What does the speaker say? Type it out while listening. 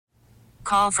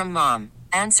call from mom.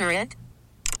 Answer it.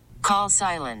 Call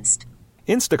silenced.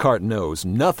 Instacart knows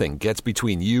nothing gets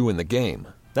between you and the game.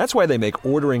 That's why they make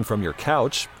ordering from your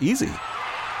couch easy.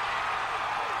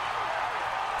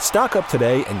 Stock up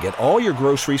today and get all your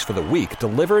groceries for the week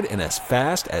delivered in as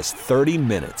fast as 30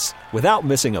 minutes without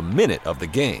missing a minute of the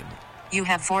game. You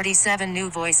have 47 new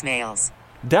voicemails.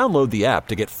 Download the app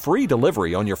to get free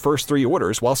delivery on your first 3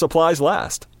 orders while supplies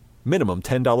last. Minimum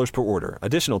 $10 per order.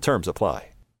 Additional terms apply.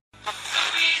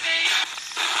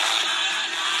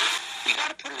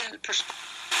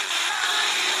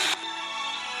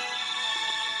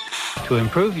 To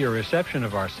improve your reception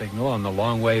of our signal on the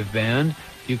long-wave band,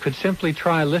 you could simply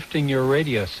try lifting your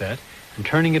radio set and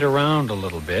turning it around a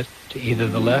little bit to either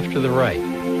the left or the right.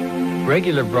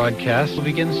 Regular broadcasts will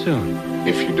begin soon.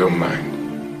 If you don't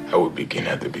mind, I will begin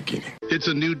at the beginning. It's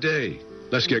a new day.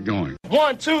 Let's get going.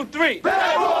 1, 2, 3.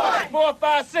 Bad boy! 4,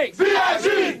 5, 6.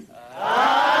 B.I.G.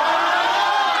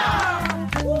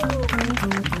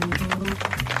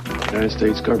 The United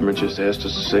States government just asked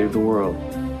us to save the world.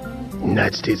 The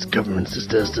United States government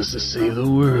just asked us to save the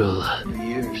world. For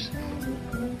years.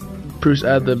 Bruce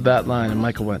ad-libbed that line, and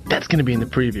Michael went, "That's going to be in the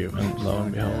preview." And lo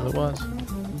and behold, it was.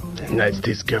 The United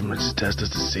States government just asked us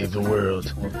to save the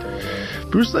world.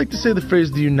 Bruce liked to say the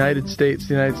phrase "the United States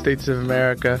of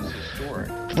America."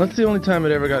 That's the only time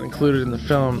it ever got included in the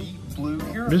film.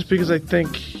 Just because I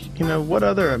think, what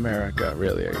other America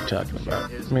really are you talking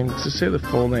about? I mean, to say the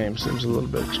full name seems a little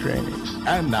bit extraneous.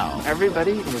 And now,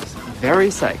 everybody is very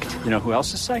psyched. You know who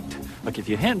else is psyched? I'll give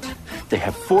you a hint. They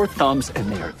have 4 thumbs,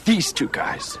 and they are these 2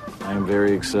 guys. I am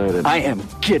very excited. I am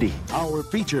giddy. our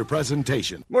feature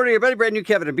presentation. Morning, everybody. Brand new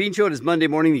Kevin and Bean Show. It is Monday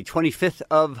morning, the 25th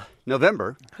of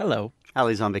November. Hello.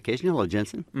 Allie's on vacation. Hello,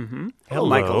 Jensen. Mm-hmm. Hello,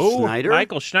 Michael Schneider.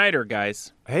 Michael Schneider,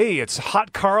 guys. Hey, it's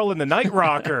Hot Carl and the Night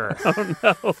Rocker. Oh,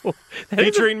 no.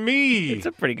 Featuring me. It's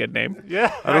a pretty good name.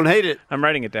 Yeah. I don't hate it. I'm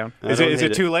writing it down. Is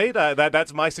it too late?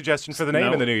 That's my suggestion for the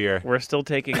name in the new year. We're still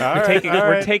taking We're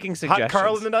taking suggestions. Hot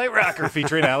Carl and the Night Rocker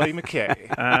featuring Allie McKay.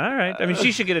 All right. I mean,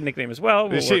 she should get a nickname as well.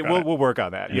 We'll work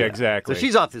on that. Yeah, exactly. So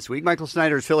she's off this week. Michael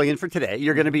Schneider is filling in for today.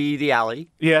 You're going to be the Allie.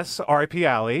 Yes, R.I.P.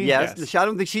 Allie. Yes. I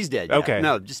don't think she's dead yet. Okay.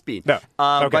 No, just Bean. No.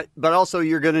 Okay. But also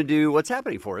you're going to do what's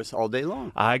happening for us all day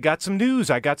long. I got some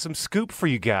news. I got some scoop for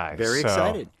you guys. Very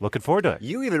excited. Looking forward to it.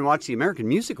 You even watch the American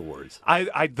Music Awards.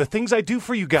 The things I do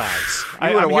for you guys.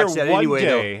 You would have watched that one anyway,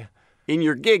 day. though. In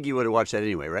your gig, you would have watched that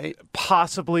anyway, right?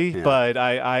 Possibly, but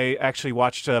I actually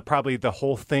watched probably the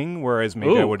whole thing, whereas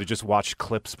maybe I would have just watched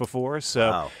clips before.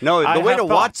 So No, the way to watch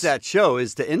thoughts. that show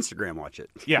is to Instagram watch it.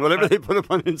 Yeah. Whatever they put up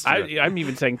on Instagram. I'm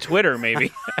even saying Twitter,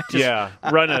 maybe. Just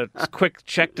run a quick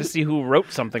check to see who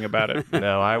wrote something about it.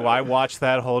 No, I watched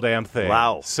that whole damn thing.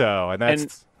 Wow. So,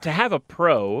 and to have a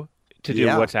pro to do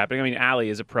what's happening. I mean, Allie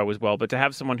is a pro as well, but to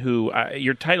have someone who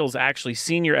your title's actually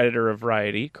senior editor of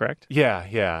Variety, correct?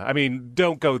 Yeah. I mean,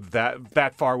 don't go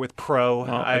that far with pro.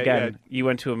 Well, again, you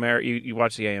went to America. You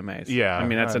watched the AMAs. Yeah, I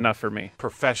mean that's enough for me.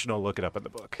 Professional. Look it up in the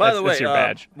book. By the way, that's your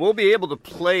badge. We'll be able to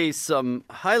play some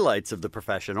highlights of the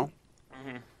professional,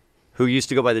 who used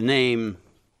to go by the name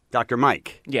Dr.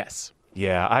 Mike. Yes.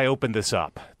 Yeah, I opened this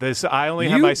up. I only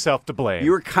have myself to blame.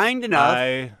 You were kind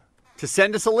enough to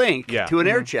send us a link to an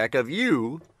air check of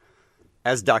you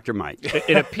as Dr. Mike.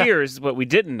 It appears what we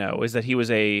didn't know is that he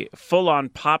was a full-on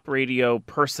pop radio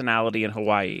personality in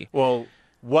Hawaii. Well,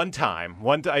 one time,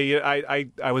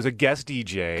 I was a guest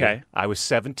DJ. Okay. I was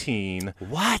 17.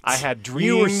 What? I had dreams.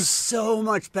 You were so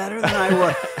much better than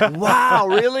I was. Wow,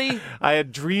 really? I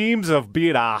had dreams of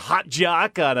being a hot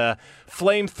jock on a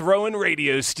flame-throwing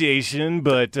radio station,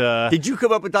 but... Did you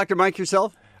come up with Dr. Mike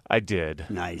yourself? I did.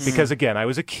 Nice. Because, again, I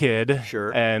was a kid.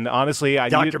 Sure. And honestly,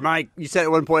 Dr. Mike, you said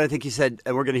at one point, I think you said,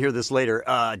 and we're going to hear this later,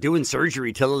 doing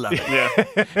surgery till 11.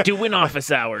 Yeah. Doing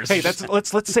office hours. Hey,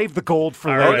 let's save the gold for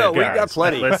later. Oh, no, we've got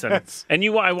plenty. Listen. And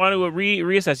I want to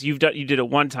reassess. You did it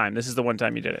one time. This is the one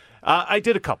time you did it. I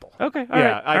did a couple. Okay.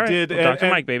 I did. Well, Dr.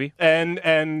 Mike, baby.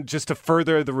 And just to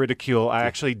further the ridicule, I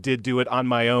actually did do it on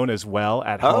my own as well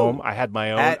at home. I had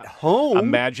my own at home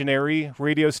imaginary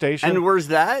radio station. And where's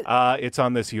that? It's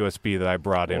on this USB that I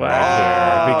brought in Wow.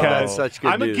 right here because that's such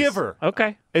good I'm news. a giver.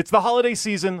 Okay. It's the holiday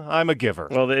season. I'm a giver.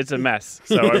 Well, it's a mess,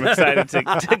 so I'm excited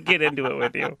to get into it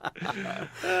with you.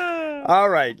 All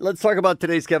right, let's talk about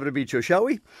today's Kevin and Bean Show, shall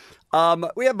we?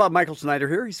 We have Michael Schneider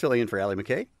here. He's filling in for Allie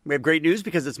McKay. We have great news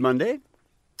because it's Monday.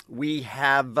 We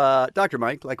have Dr.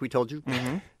 Mike, like we told you.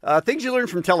 Mm-hmm. Things you learned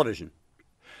from television.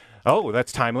 Oh,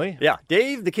 that's timely. Yeah.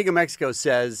 Dave, the King of Mexico,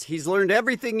 says he's learned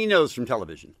everything he knows from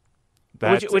television.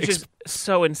 Which is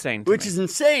so insane. Which is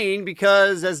insane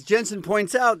because, as Jensen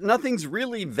points out, nothing's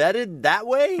really vetted that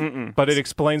way. But it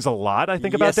explains a lot, I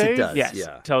think, about Dave. It does. Yes,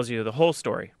 Yeah. it tells you the whole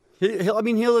story.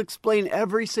 He'll explain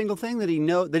every single thing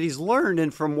that he's learned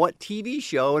and from what TV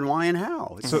show and why and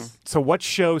how. So what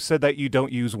show said that you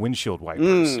don't use windshield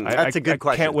wipers? That's a good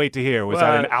question. I can't wait to hear. Was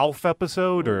that an ALF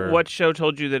episode or what show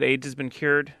told you that AIDS has been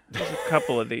cured? There's a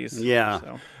couple of these. Yeah,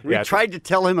 so. we tried to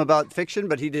tell him about fiction,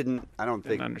 but he didn't. I don't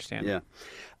think understand.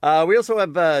 Yeah. We also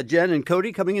have Jenn and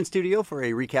Cody coming in studio for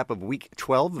a recap of Week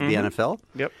 12 of the NFL.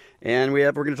 Yep. And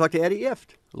we're going to talk to Eddie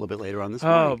Ift a little bit later on this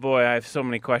morning. Oh boy, I have so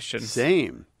many questions.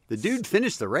 Same. The dude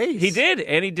finished the race. He did,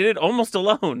 and he did it almost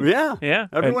alone. Yeah. Yeah.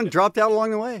 Everyone dropped out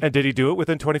along the way. And did he do it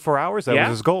within 24 hours? That was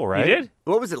his goal, right? He did.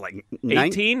 What was it, like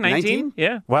 18, 19?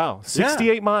 Yeah. Wow.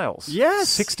 68 miles. Yes.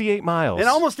 68 miles. And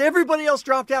almost everybody else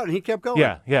dropped out, and he kept going.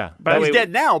 Yeah. He's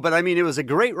dead now, but I mean, it was a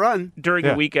great run. During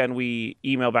the weekend, we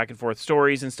emailed back and forth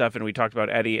stories and stuff, and we talked about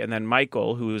Eddie. And then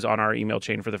Michael, who was on our email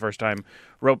chain for the first time,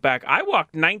 wrote back, I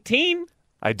walked 19.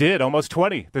 I did, almost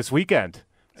 20 this weekend.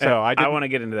 So I want to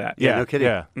get into that. Yeah, no kidding.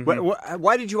 Yeah.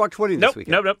 Why did you walk 20 this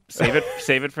weekend? Nope. Save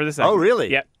it for the segment. Oh,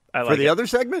 really? Yeah. I like for the it. other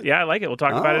segment? Yeah, I like it. We'll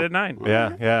talk about it at 9.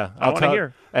 Yeah. I want to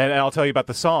hear. And I'll tell you about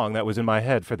the song that was in my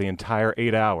head for the entire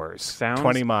 8 hours.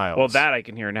 20 miles. Well, that I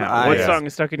can hear now. What song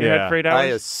is stuck in your head for 8 hours? I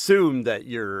assume that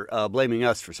you're blaming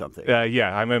us for something. I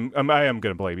am going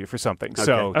to blame you for something. Okay.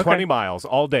 So 20 miles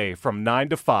all day from 9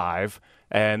 to 5,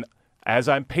 and as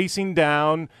I'm pacing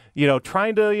down,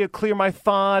 trying to clear my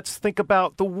thoughts, think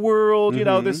about the world,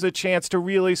 this is a chance to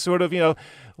really sort of,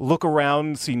 look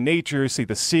around, see nature, see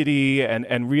the city,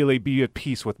 and really be at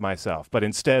peace with myself. But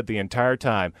instead, the entire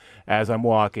time, as I'm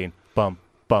walking, bump,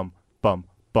 bump, bump,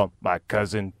 bump, my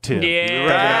cousin Tim.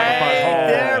 Yeah,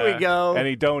 there we go. And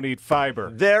he don't eat fiber.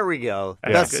 There we go.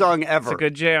 Best song ever. It's a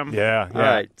good jam. Yeah. All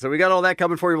right, so we got all that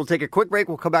coming for you. We'll take a quick break.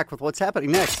 We'll come back with what's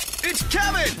happening next. It's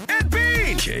Kevin and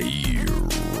Bean.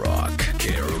 K-Rock.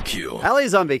 KROQ.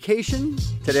 Allie's on vacation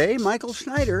today. Michael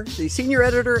Schneider, the senior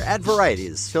editor at Variety,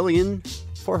 is filling in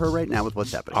for her right now with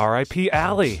what's happening. R.I.P.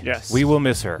 Allie. Yes. We will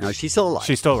miss her. No, she's still alive.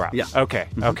 She's still around. Yeah. Okay.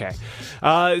 Okay.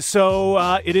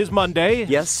 So it is Monday.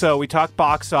 Yes. So we talked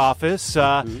box office.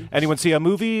 Anyone see a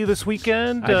movie this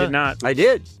weekend? I did not. I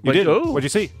did. You did? Ooh. What'd you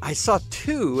see? I saw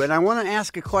 2, and I want to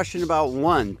ask a question about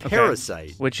one.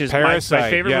 Parasite. Which is Parasite, my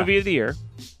favorite movie of the year.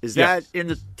 Is that in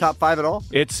the top 5 at all?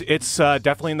 It's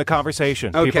definitely in the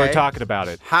conversation. Okay. People are talking about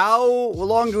it. How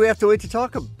long do we have to wait to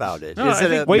talk about it? No, Is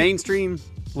it a mainstream?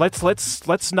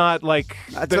 Let's not like.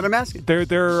 That's what I'm asking.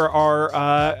 There are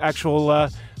actual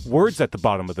words at the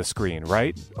bottom of the screen,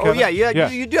 right? Oh Kevin? yeah.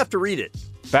 You do have to read it.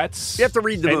 You have to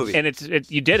read the movie,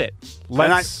 and you did it.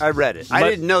 And I read it. I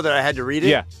didn't know that I had to read it.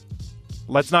 Yeah.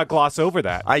 Let's not gloss over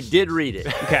that. I did read it.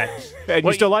 Okay. And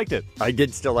you still liked it. I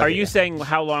did still like it. Are you saying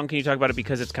how long can you talk about it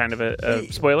because it's kind of a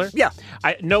spoiler? Yeah.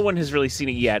 No one has really seen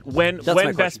it yet. When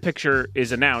my Best Picture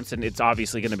is announced, and it's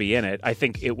obviously going to be in it, I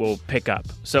think it will pick up.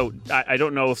 So I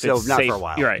don't know if it's not safe. for a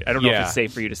while. You're right. I don't know if it's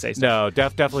safe for you to say so. No,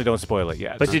 definitely don't spoil it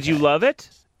yet. But did you love it?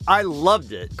 I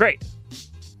loved it. Great.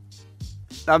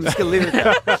 I'm just going to leave it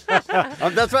at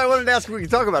that. That's why I wanted to ask if we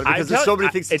could talk about it, because there's so many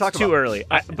things to talk about. It's too early.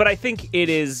 But I think it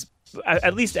is,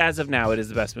 at least as of now, it is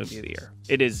the best movie of the year.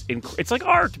 It is. It's like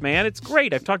art, man. It's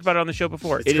great. I've talked about it on the show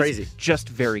before. It's crazy. Is just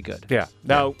very good. Yeah.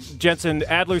 Now, Jensen,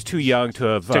 Adler's too young to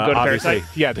have to go to obviously.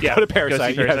 Parasite? Yeah, to go to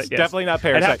Parasite. Yes, definitely not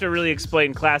Parasite. I'd have to really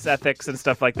explain class ethics and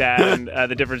stuff like that, and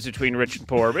the difference between rich and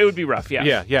poor. It would be rough.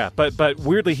 Yeah. Yeah. But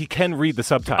weirdly, he can read the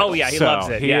subtitles. Oh yeah, he so loves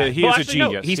it. He well, is actually, a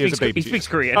genius. No, he speaks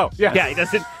Korean. Oh yeah. Yeah, he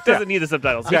doesn't need the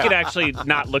subtitles. He can actually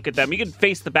not look at them. He can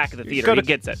face the back of the theater. He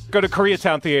gets it. Go to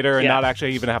Koreatown Theater and not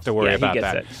actually even have to worry about he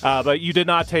that. gets it. But you did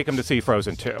not take him to see Frozen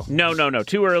 2. No.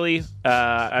 Too early.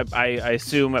 I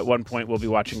assume at one point we'll be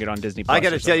watching it on Disney+. I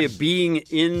got to tell you, being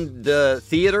in the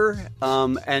theater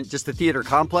and just the theater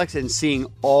complex and seeing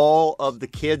all of the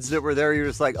kids that were there, you're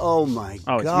just like, oh my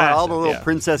God, all the little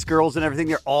princess girls and everything,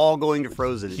 they're all going to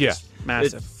Frozen.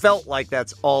 Massive. It felt like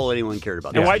that's all anyone cared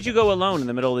about. And why'd you go alone in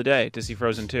the middle of the day to see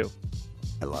Frozen 2?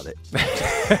 I love it.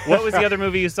 What was the other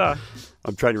movie you saw?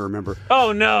 I'm trying to remember.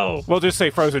 Oh, no. We'll just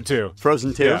say Frozen 2.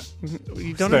 Frozen 2? Yeah.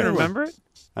 You don't even remember it?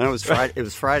 I know it was Friday. It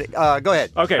was Friday. Go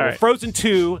ahead. Okay, well, Frozen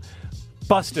 2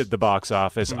 busted the box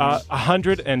office.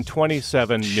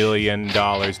 $127 million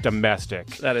domestic.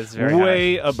 That is very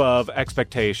way above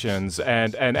expectations,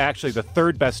 and actually the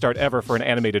third best start ever for an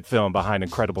animated film behind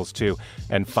Incredibles 2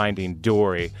 and Finding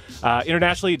Dory.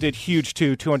 Internationally, it did huge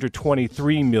too,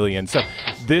 $223 million. So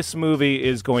this movie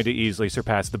is going to easily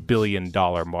surpass the $1 billion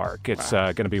mark. It's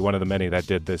going to be one of the many that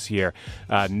did this year.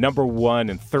 Number 1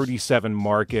 in 37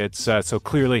 markets. So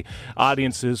clearly,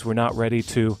 audiences were not ready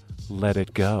to let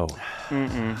it go.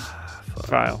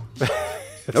 File.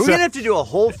 Are we going to have to do a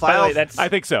whole file? I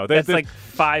think so. That's like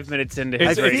 5 minutes into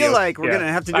his I feel like we're going to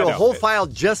have to do a whole file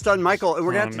just on Michael, and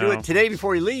we're going to have to do it today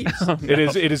before he leaves. It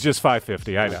is just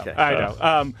 5:50. I know. Okay. I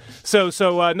know. So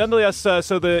nonetheless,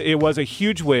 it was a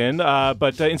huge win.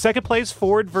 But in second place,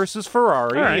 Ford versus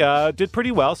Ferrari did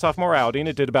pretty well. Sophomore outing,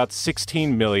 it did about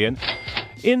 $16 million.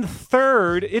 In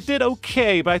third, it did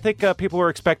okay, but I think people were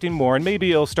expecting more, and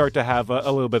maybe it'll start to have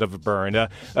a little bit of a burn.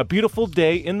 A Beautiful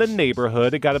Day in the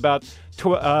Neighborhood, it got about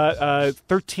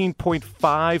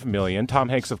 $13.5 million. Tom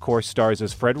Hanks, of course, stars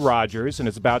as Fred Rogers, and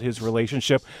it's about his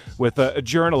relationship with a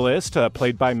journalist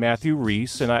played by Matthew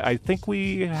Rhys, and I think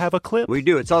we have a clip. We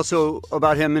do. It's also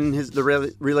about him and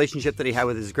the relationship that he had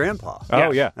with his grandpa.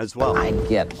 Oh, yeah. As well. I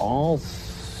get all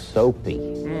soapy,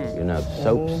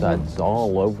 soap suds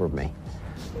all over me.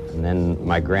 And then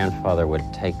my grandfather would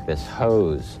take this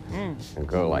hose and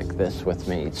go like this with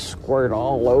me. He'd squirt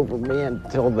all over me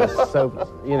until the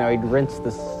soap, he'd rinse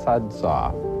the suds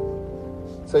off.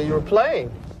 So you were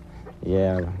playing?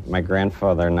 Yeah, my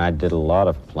grandfather and I did a lot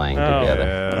of playing together.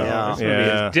 Yeah. This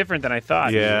movie is different than I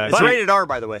thought. Yeah. It's rated R,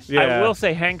 by the way. Yeah. I will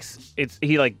say Hanks,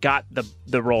 he got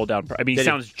the roll down. I mean, he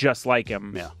sounds just like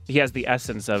him. Yeah. He has the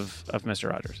essence of Mr.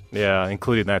 Rogers. Yeah,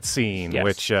 including that scene, yes.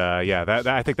 which,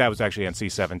 I think that was actually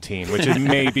NC-17, which is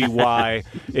maybe why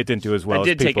it didn't do as well as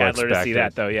people expected. I did take Adler to see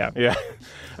that, though, yeah. Yeah.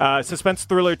 Suspense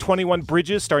thriller 21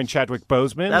 Bridges, starring Chadwick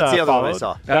Boseman. That's the other one I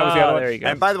saw. That was the other one? There you go.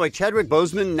 And by the way, Chadwick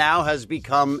Boseman now has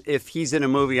become, if he's in a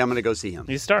movie, I'm going to go see him.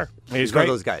 He's a star. He's one great.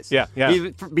 of those guys. Yeah.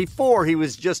 Before, he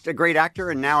was just a great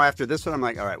actor, and now after this one, I'm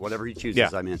like, all right, whatever he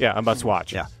chooses, I'm in. Yeah, a must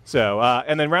watch. Yeah. So,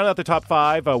 and then round out the top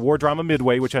five, war drama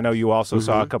Midway, which I know you also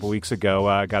saw a couple weeks ago,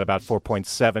 got about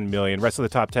 $4.7 million. Rest of the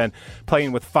top 10,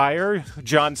 Playing with Fire,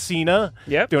 John Cena,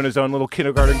 doing his own little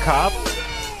kindergarten cop.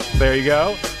 There you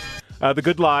go. The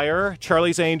Good Liar,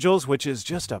 Charlie's Angels, which is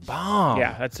just a bomb.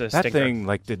 Yeah, that's a That stinker. thing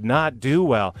did not do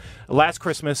well. Last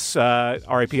Christmas,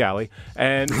 R.I.P. Alley,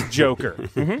 and Joker.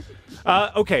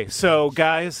 Okay, so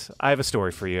guys, I have a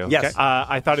story for you. Yes.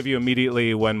 I thought of you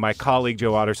immediately when my colleague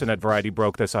Joe Otterson at Variety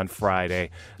broke this on Friday.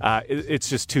 It's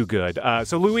just too good.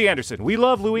 So Louis Anderson. We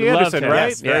love Louis Anderson, him. right?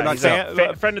 Yes, very much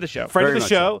so. Friend of the show. Friend Very of the much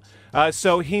show.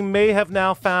 So he may have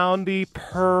now found the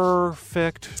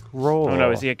perfect role. Oh,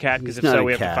 no, is he a cat? Because if He's not so, a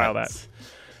we have to cat. file that.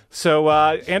 So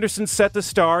Anderson's set to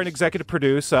star and executive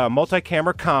produce a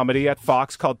multi-camera comedy at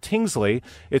Fox called Tingsley.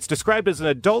 It's described as an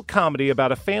adult comedy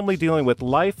about a family dealing with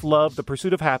life, love, the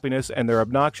pursuit of happiness, and their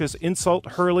obnoxious,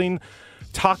 insult-hurling,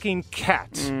 talking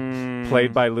cat,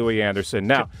 played by Louis Anderson.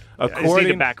 Now, I just need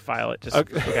to backfile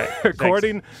it.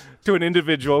 According to an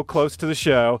individual close to the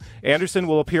show, Anderson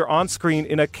will appear on screen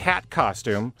in a cat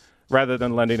costume rather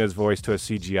than lending his voice to a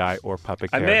CGI or puppet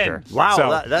I'm character. in. Wow,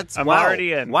 So, that's I'm wow.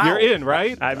 already in. Wow. You're in,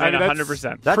 right? I'm in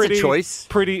 100%. That's a choice.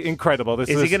 Pretty incredible. Is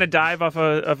he going to dive off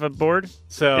a board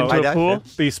So into a pool?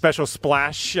 The special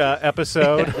splash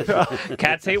episode.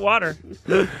 Cats hate water.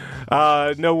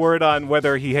 No word on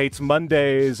whether he hates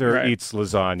Mondays or Right. eats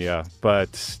lasagna,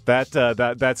 but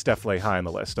that's definitely high on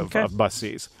the list of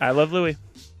must-sees. I love Louis.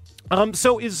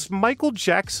 So is Michael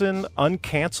Jackson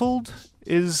uncanceled?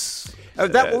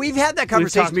 We've had that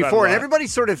conversation talked about it before, a and lot. everybody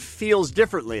sort of feels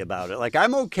differently about it. Like,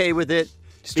 I'm okay with it.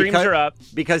 Streams are up.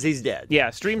 Because he's dead. Yeah,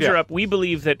 streams are up. We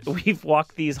believe that we've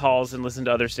walked these halls and listened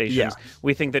to other stations. Yeah.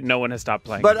 We think that no one has stopped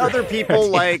playing. But other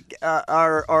people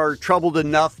are troubled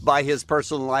enough by his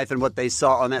personal life and what they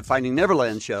saw on that Finding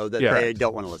Neverland show that they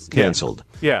don't want to listen to. Canceled.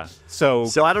 Yeah. So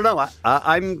I don't know.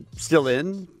 I'm still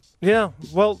in. Yeah,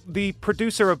 well, the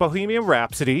producer of Bohemian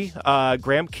Rhapsody,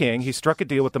 Graham King, he struck a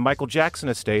deal with the Michael Jackson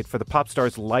estate for the pop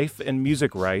star's life and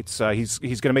music rights. He's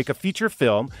going to make a feature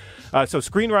film. So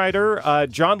screenwriter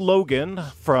John Logan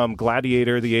from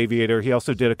Gladiator, The Aviator, he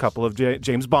also did a couple of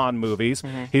James Bond movies.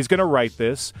 Mm-hmm. He's going to write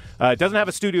this. It doesn't have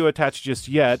a studio attached just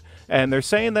yet, and they're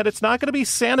saying that it's not going to be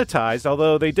sanitized,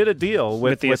 although they did a deal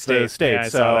with the estate. Yeah, I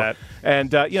saw that.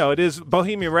 And, it is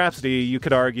Bohemian Rhapsody, you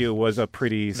could argue, was a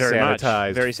pretty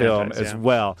sanitized film as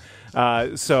well.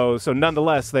 So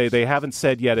nonetheless, they haven't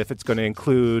said yet if it's going to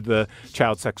include the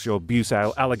child sexual abuse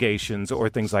allegations or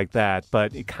things like that.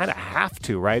 But you kind of have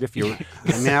to, right? If you're,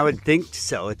 I would think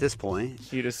so at this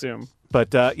point. You'd assume.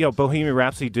 But Bohemian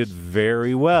Rhapsody did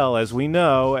very well, as we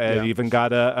know, and even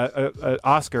got an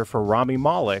Oscar for Rami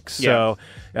Malek. So,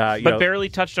 but barely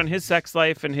touched on his sex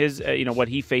life and his, what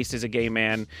he faced as a gay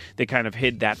man. They kind of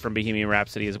hid that from Bohemian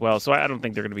Rhapsody as well. So I don't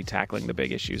think they're going to be tackling the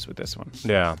big issues with this one.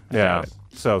 Yeah.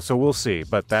 So we'll see,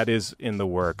 but that is in the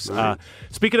works. Right.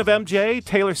 Speaking of MJ,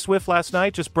 Taylor Swift last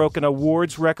night just broke an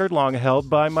awards record long held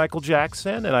by Michael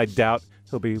Jackson, and I doubt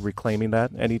He'll be reclaiming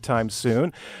that anytime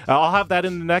soon. I'll have that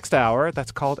in the next hour.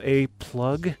 That's called a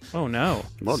plug. Oh, no.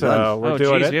 Well so done. we're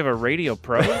doing it. We have a radio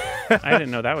pro. I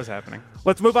didn't know that was happening.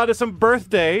 Let's move on to some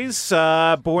birthdays.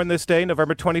 Born this day,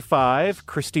 November 25,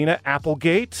 Christina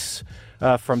Applegate.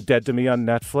 From Dead to Me on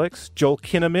Netflix. Joel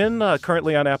Kinnaman,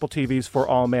 currently on Apple TV's For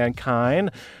All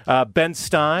Mankind. Ben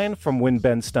Stein from Win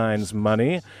Ben Stein's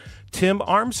Money. Tim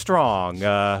Armstrong,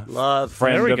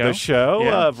 friend of the show,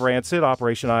 of Rancid,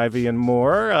 Operation Ivy, and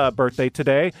more. Birthday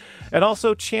today. And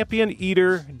also champion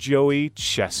eater Joey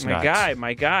Chestnut.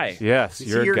 My guy. Yes, Is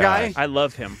he your guy? I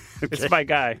love him. Okay. It's my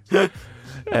guy.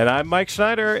 And I'm Mike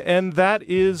Schneider, and that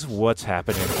is what's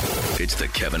happening. It's the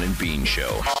Kevin and Bean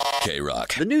Show.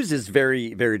 K-Rock. The news is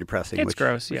very, very depressing. It's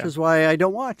gross, Which is why I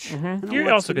don't watch. Mm-hmm.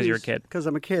 You're also because you're a kid. Because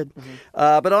I'm a kid.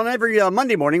 But on every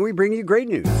Monday morning, we bring you great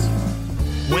news.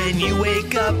 When you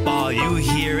wake up, all you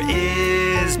hear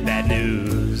is bad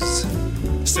news.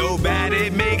 So bad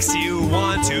it makes you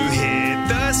want to hit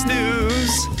the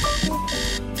snooze.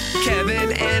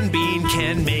 Kevin and Bean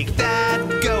can make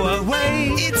that go away.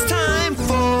 It's time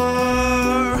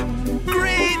for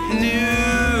great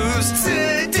news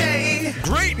today.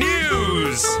 Great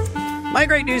news! My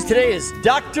great news today is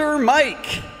Dr.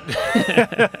 Mike.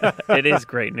 It is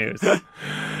great news.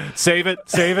 Save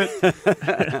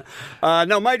it.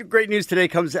 No, my great news today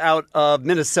comes out of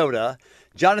Minnesota.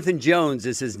 Jonathan Jones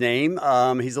is his name.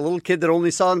 He's a little kid that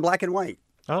only saw in black and white.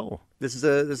 Oh. This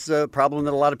is a problem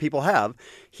that a lot of people have.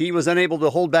 He was unable to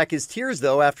hold back his tears,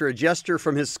 though, after a gesture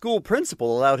from his school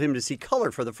principal allowed him to see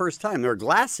color for the first time. There are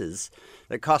glasses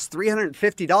that cost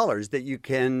 $350 that you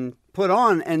can put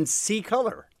on and see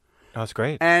color. That's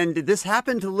great. And this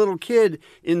happened to a little kid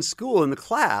in school, in the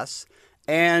class,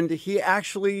 and he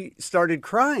actually started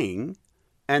crying.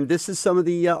 And this is some of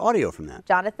the audio from that.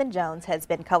 Jonathan Jones has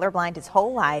been colorblind his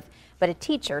whole life, but a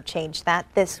teacher changed that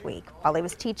this week. While he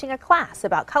was teaching a class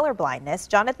about colorblindness,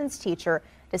 Jonathan's teacher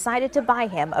decided to buy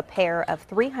him a pair of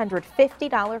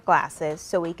 $350 glasses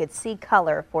so he could see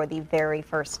color for the very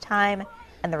first time.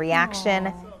 And the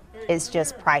reaction is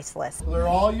just priceless. They're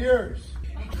all yours.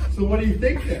 So what do you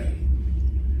think then?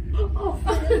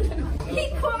 He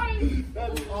cried.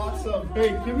 That's awesome. Hey,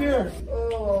 come here.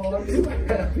 Oh, I'm so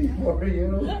happy for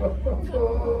you.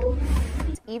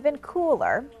 Even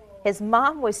cooler, his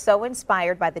mom was so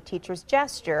inspired by the teacher's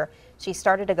gesture, she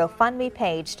started a GoFundMe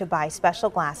page to buy special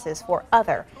glasses for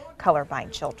other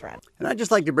colorblind children. And I'd just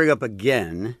like to bring up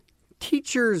again,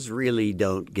 teachers really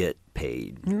don't get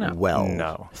paid well.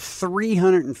 No.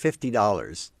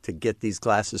 $350 to get these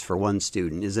glasses for one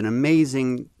student is an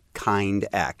amazing, kind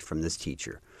act from this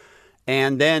teacher.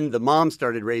 And then the mom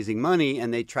started raising money,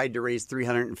 and they tried to raise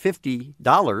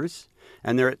 $350,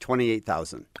 and they're at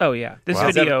 $28,000. Oh, yeah. This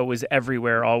video was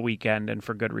everywhere all weekend, and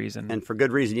for good reason. And for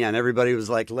good reason, yeah. And everybody was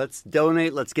like, let's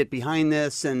donate, let's get behind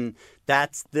this. And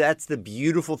that's the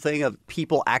beautiful thing of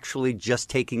people actually just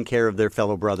taking care of their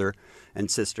fellow brother and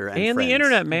sister and friends. The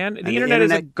internet, man. The internet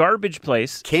is a garbage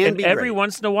place. Every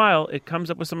once in a while, it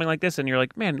comes up with something like this, and you're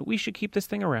like, man, we should keep this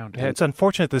thing around. Yeah, it's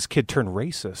unfortunate this kid turned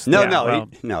racist.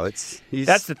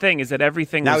 That's the thing, is that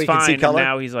everything was fine, and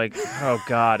now he's like, oh,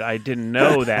 God, I didn't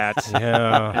know that.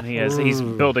 Yeah. And he's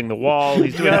building the wall.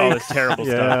 He's doing all this terrible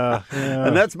stuff. Yeah.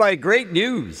 And that's my great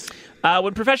news.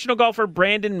 When professional golfer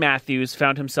Brandon Matthews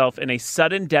found himself in a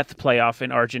sudden death playoff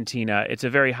in Argentina, it's a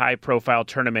very high-profile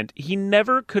tournament, he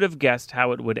never could have guessed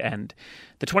how it would end.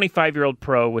 The 25-year-old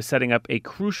pro was setting up a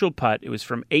crucial putt. It was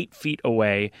from 8 feet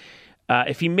away.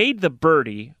 If he made the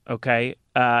birdie,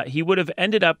 he would have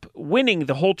ended up winning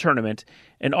the whole tournament,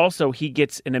 and also he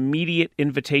gets an immediate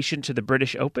invitation to the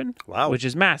British Open, which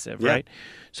is massive, right?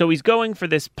 So he's going for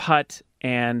this putt,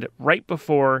 and right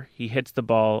before he hits the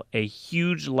ball, a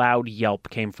huge, loud yelp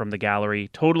came from the gallery,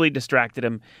 totally distracted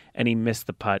him, and he missed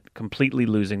the putt, completely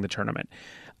losing the tournament.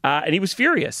 And he was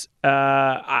furious.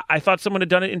 I thought someone had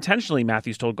done it intentionally,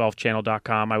 Matthews told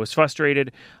GolfChannel.com. I was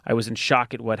frustrated. I was in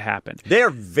shock at what happened. They're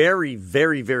very,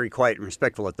 very, very quiet and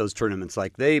respectful at those tournaments.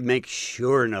 Like, they make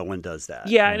sure no one does that.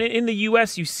 Yeah, and in the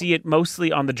U.S., you see it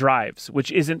mostly on the drives,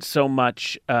 which isn't so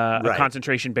much a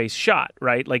concentration-based shot,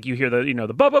 right? Like, you hear the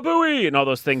Bubba Booey and all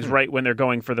those things right when they're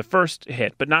going for the first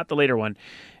hit, but not the later one.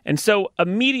 And so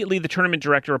immediately the tournament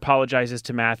director apologizes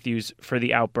to Matthews for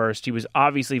the outburst. He was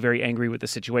obviously very angry with the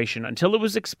situation until it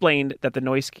was explained that the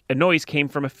noise came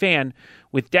from a fan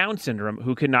with Down syndrome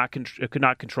who could not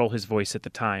control his voice at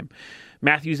the time.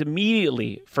 Matthews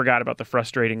immediately forgot about the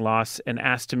frustrating loss and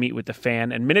asked to meet with the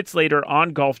fan. And minutes later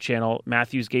on Golf Channel,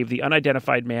 Matthews gave the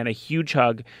unidentified man a huge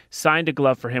hug, signed a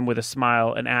glove for him with a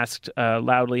smile, and asked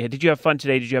loudly, "Did you have fun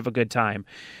today? Did you have a good time?"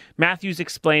 Matthews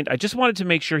explained, "I just wanted to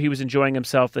make sure he was enjoying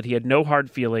himself, that he had no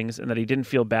hard feelings, and that he didn't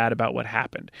feel bad about what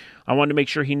happened. I wanted to make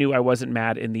sure he knew I wasn't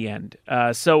mad in the end."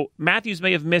 So Matthews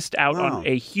may have missed out on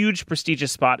a huge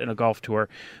prestigious spot in a golf tour,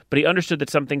 but he understood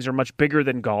that some things are much bigger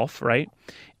than golf, right?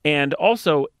 And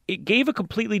also, it gave a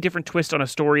completely different twist on a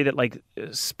story that like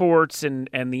sports and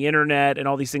the internet and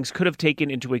all these things could have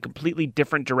taken into a completely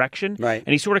different direction. Right.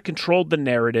 And he sort of controlled the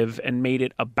narrative and made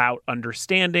it about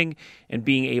understanding and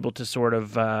being able to sort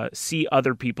of see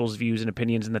other people's views and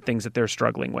opinions and the things that they're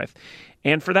struggling with.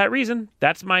 And for that reason,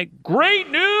 that's my great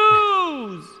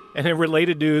news! And in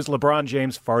related news, LeBron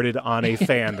James farted on a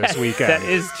fan this weekend. That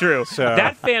is true. So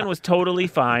that fan was totally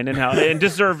fine and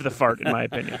deserved the fart, in my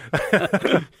opinion.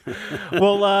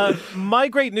 Well, my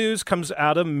great news comes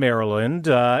out of Maryland.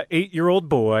 8-year-old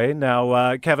boy.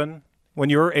 Now, Kevin, when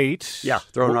you were 8... Yeah,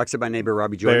 throwing rocks at my neighbor,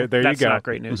 Robbie Jordan. There That's you go. Not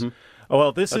great news. Mm-hmm. Oh,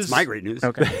 well, That's my great news.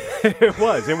 Okay. It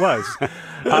was.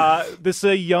 This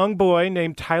young boy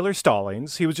named Tyler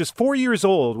Stallings. He was just 4 years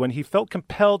old when he felt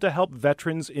compelled to help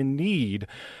veterans in need.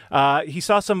 He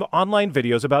saw some online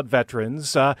videos about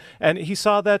veterans, and he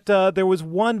saw that there was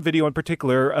one video in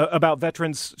particular about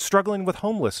veterans struggling with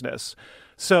homelessness.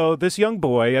 So this young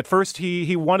boy, at first,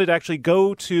 he wanted to actually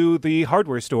go to the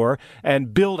hardware store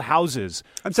and build houses.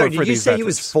 I'm sorry, did you say he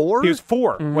was 4? He was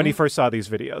 4 when he first saw these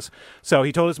videos. So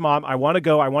he told his mom, I want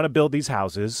to build these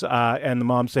houses. And the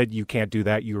mom said, you can't do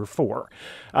that, you're 4.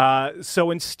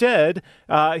 So instead,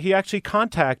 he actually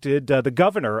contacted the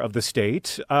governor of the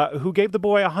state, who gave the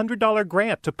boy a $100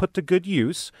 grant to put to good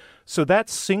use. So that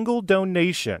single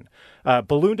donation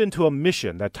ballooned into a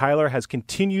mission that Tyler has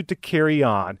continued to carry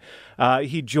on.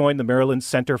 He joined the Maryland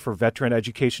Center for Veteran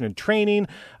Education and Training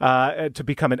to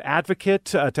become an advocate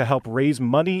to help raise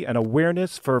money and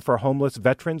awareness for homeless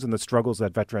veterans and the struggles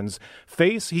that veterans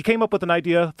face. He came up with an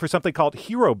idea for something called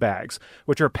hero bags,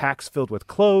 which are packs filled with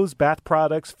clothes, bath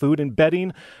products, food, and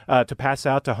bedding to pass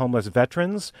out to homeless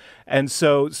veterans. And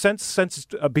so since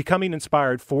becoming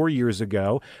inspired 4 years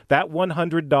ago, that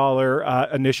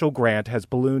 $100 initial grant has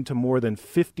ballooned to more than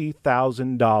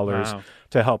 $50,000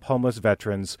 to help homeless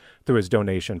veterans through his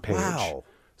donation page. Wow.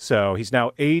 So he's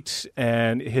now 8,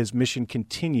 and his mission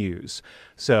continues.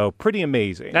 So pretty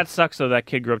amazing. That sucks, though. That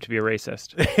kid grew up to be a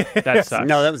racist. That sucks.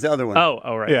 No, that was the other one.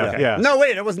 Oh, right. Yeah, okay. yeah. No,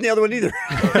 wait, it wasn't the other one either.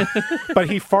 But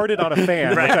he farted on a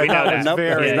fan, Right, which I we know thought that. was Nope,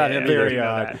 very, it's not him either. very We know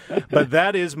odd. that. But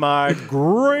that is my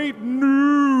great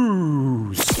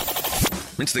news.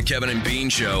 It's the Kevin and Bean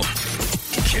Show.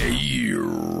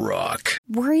 K-Rock.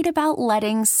 Worried about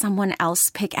letting someone else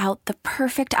pick out the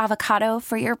perfect avocado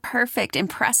for your perfect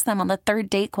impress them on the third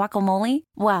date guacamole?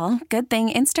 Well, good thing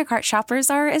Instacart shoppers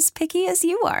are as picky as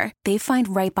you are. They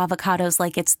find ripe avocados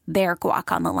like it's their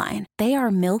guac on the line. They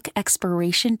are milk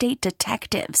expiration date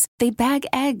detectives. They bag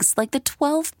eggs like the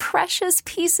 12 precious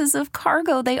pieces of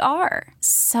cargo they are.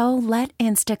 So let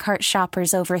Instacart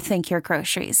shoppers overthink your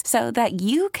groceries so that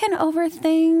you can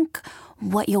overthink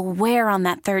what you'll wear on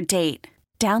that third date.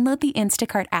 Download the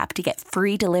Instacart app to get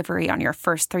free delivery on your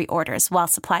first 3 orders while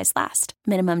supplies last.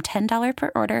 Minimum $10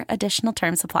 per order. Additional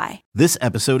terms apply. This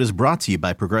episode is brought to you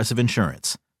by Progressive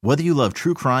Insurance. Whether you love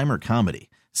true crime or comedy,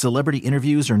 celebrity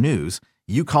interviews or news,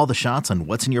 you call the shots on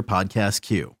what's in your podcast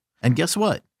queue. And guess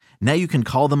what? Now you can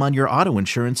call them on your auto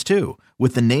insurance too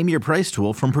with the Name Your Price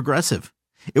tool from Progressive.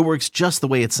 It works just the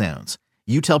way it sounds.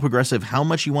 You tell Progressive how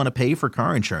much you want to pay for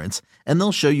car insurance, and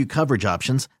they'll show you coverage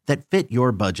options that fit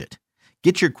your budget.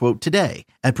 Get your quote today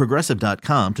at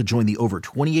Progressive.com to join the over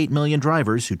 28 million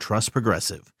drivers who trust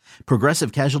Progressive.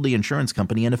 Progressive Casualty Insurance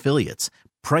Company and Affiliates.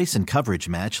 Price and coverage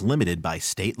match limited by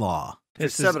state law.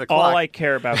 This is 7 all o'clock. I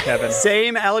care about, Kevin.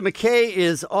 Same. Allie McKay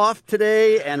is off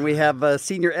today, and we have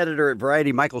senior editor at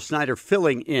Variety, Michael Schneider,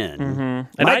 filling in.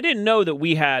 Mm-hmm. And I didn't know that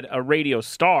we had a radio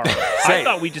star. I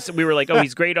thought we were like, oh,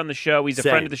 he's great on the show. He's a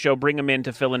friend of the show. Bring him in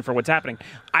to fill in for what's happening.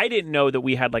 I didn't know that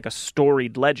we had like a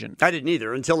storied legend. I didn't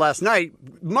either until last night.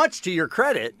 Much to your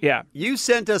credit, you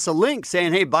sent us a link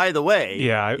saying, hey, by the way,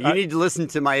 you need to listen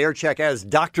to my air check as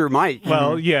Dr. Mike.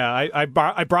 Well, I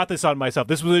brought this on myself.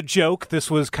 This was a joke.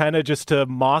 This was kind of just to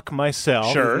mock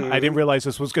myself. Sure. I didn't realize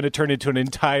this was going to turn into an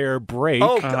entire break.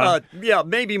 Oh, yeah,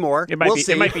 maybe more. It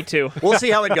might be 2. We'll see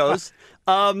how it goes.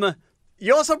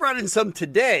 You also brought in some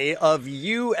today of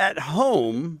you at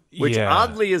home, which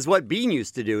oddly is what Bean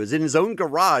used to do. Is in his own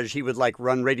garage, he would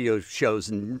run radio shows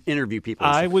and interview people.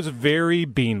 I was very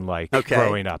Bean-like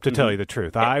growing up, to tell you the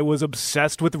truth. I was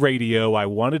obsessed with radio. I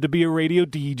wanted to be a radio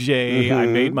DJ. I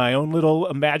made my own little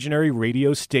imaginary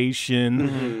radio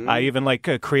station. I even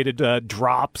created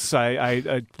drops.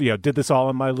 I did this all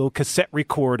on my little cassette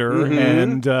recorder,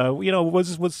 and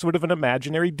was sort of an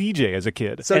imaginary DJ as a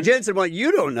kid. So Jensen, what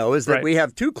you don't know is that we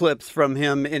have 2 clips from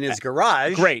him in his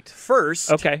garage. Great.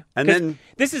 First. Okay. And then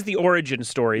this is the origin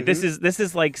story. This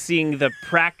is like seeing the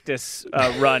practice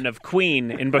run of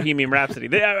Queen in Bohemian Rhapsody.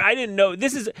 I didn't know.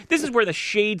 This is where the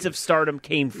shades of stardom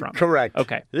came from. Correct.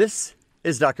 Okay. This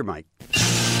is Dr. Mike.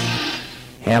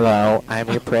 Hello, I'm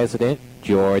your president,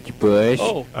 George Bush.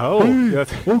 Oh. Hey,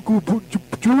 Uncle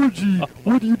Georgie,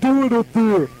 what are you doing up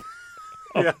there?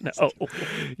 No.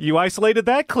 You isolated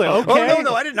that clip. Okay. Oh,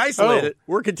 no, I didn't isolate it.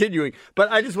 We're continuing. But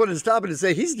I just wanted to stop it and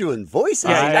say he's doing voices.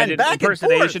 Yeah, and back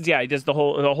impersonations. And forth. Yeah, he does the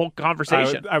whole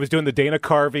conversation. I was doing the Dana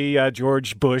Carvey,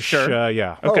 George Bush. Sure.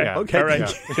 Yeah. Okay. All right.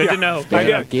 Yeah. Good to know.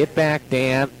 Get back,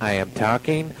 Dan. I am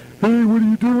talking. Hey, what are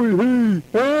you doing?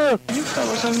 Hey! Ah! You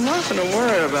fellas have nothing to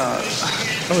worry about.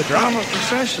 Oh, a drop. I'm a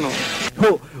professional.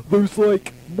 Oh, there's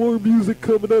more music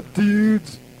coming up,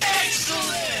 dudes.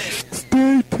 Excellent!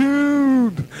 Stay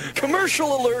tuned!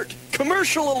 Commercial alert!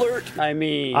 Commercial alert! I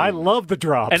mean... I love the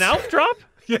drops. An Alf drop?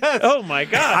 Yes. Oh my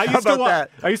God!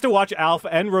 I used to watch Alf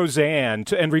and Roseanne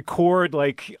and record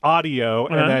audio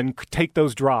and then take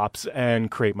those drops and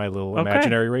create my little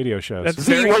imaginary radio shows. That's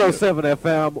Z107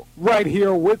 FM, right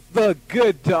here with the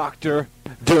Good Doctor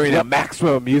during the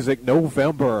Maximum Music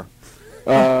November.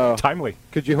 Timely.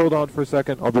 Could you hold on for a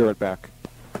second? I'll be right back.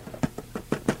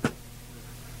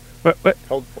 What?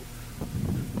 Hold.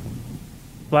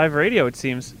 Live radio, it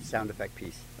seems. Sound effect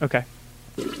piece. Okay.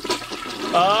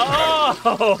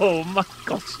 Oh,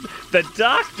 Michael, the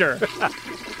doctor.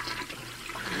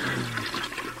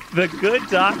 The Good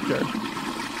Doctor.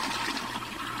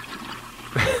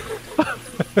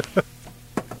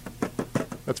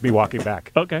 That's me walking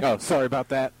back. Okay. Oh, sorry about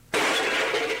that.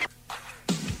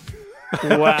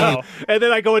 Wow. And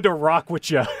then I go into rock with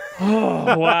you.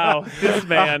 Oh, wow. This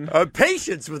man.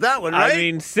 Patience with that one, right? I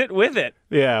mean, sit with it.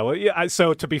 Yeah. Well, yeah.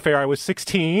 So to be fair, I was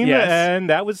 16, Yes. and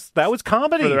that was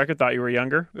comedy. For the record, thought you were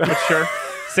younger. But sure.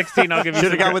 16, I'll give you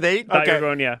Should have gone with 8? Thought you were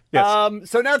going, yeah. Yes.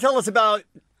 So now tell us about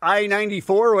I-94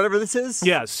 or whatever this is?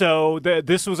 Yeah, so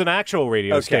this was an actual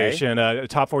radio station, a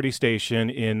top 40 station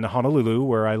in Honolulu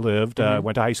where I lived,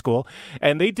 went to high school.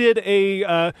 And they did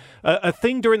a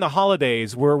thing during the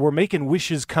holidays where we're making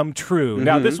wishes come true.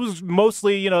 Now, this was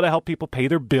mostly, to help people pay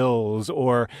their bills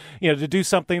or, to do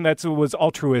something that was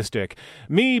altruistic.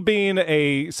 Me being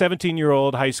a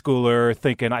 17-year-old high schooler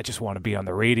thinking, I just want to be on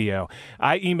the radio.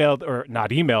 I emailed, or not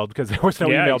emailed because there was no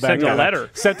email back then.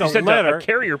 Sent a letter. A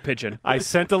carrier pigeon. I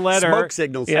sent a letter. Smoke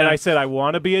signals. And I said, I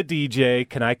want to be a DJ.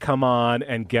 Can I come on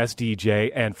and guest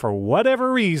DJ? And for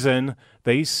whatever reason,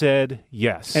 they said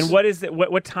yes. And what is it?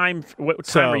 What time? What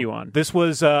time are you on? This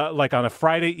was on a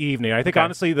Friday evening. I think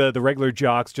honestly, the regular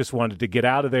jocks just wanted to get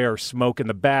out of there or smoke in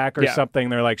the back or something.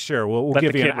 They're like, sure, we'll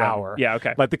give you an hour. Yeah,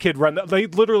 okay. Let the kid run. They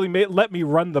literally let me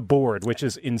run the board, which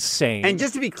is insane. And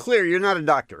just to be clear, you're not a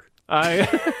doctor.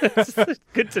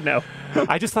 Good to know.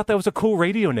 I just thought that was a cool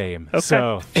radio name. Okay.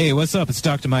 So. Hey, what's up? It's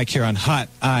Dr. Mike here on Hot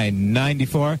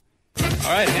I-94. All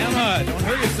right, Emma, don't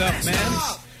hurt yourself,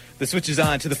 man. The switch is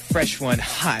on to the fresh one,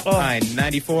 Hot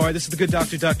I-94. This is the Good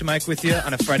Doctor, Dr. Mike, with you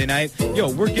on a Friday night.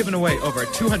 Yo, we're giving away over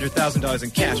 $200,000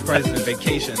 in cash prizes and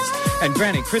vacations, and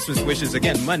granting Christmas wishes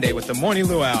again Monday with the Morning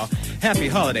Luau. Happy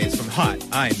holidays from Hot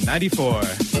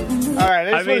I-94. All right,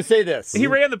 I just want to say this. He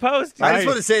ran the post. I just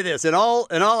want to say this. In all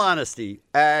honesty,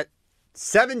 at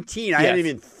 17, I hadn't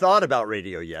even thought about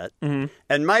radio yet.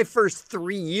 And my first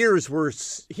 3 years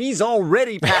he's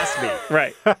already past me.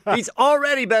 Right. He's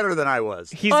already better than I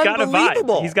was. He's got a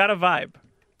vibe. He's got a vibe.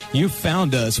 You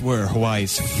found us. We're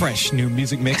Hawaii's fresh new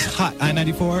music mix, Hot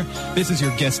I-94. This is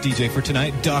your guest DJ for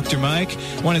tonight, Dr. Mike.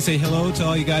 Want to say hello to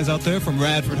all you guys out there from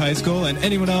Radford High School and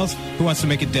anyone else who wants to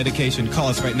make a dedication. Call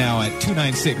us right now at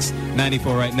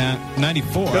 296-94 right now.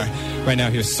 94 right now.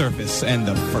 Here's Surface and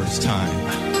The First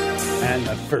Time. And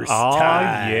the first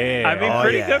time. Yeah. I mean,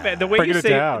 pretty good, man. The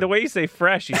way you say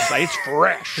fresh, he's like, it's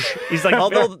fresh. He's like,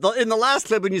 although in the last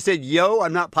clip when you said yo,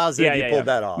 I'm not positive you pulled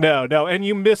that off. No, and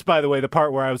you missed, by the way, the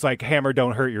part where I was like, hammer,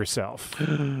 don't hurt yourself.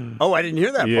 Oh, I didn't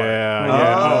hear that part. Yeah.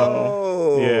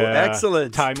 Oh,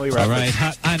 excellent. Timely reference. All right,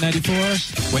 Hot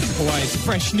I-94 with Hawaii's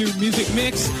fresh new music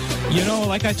mix.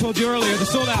 Like I told you earlier, the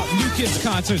sold-out New Kids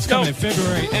concert's coming in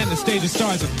February and the Stage of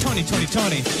Stars of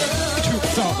 2020. Troop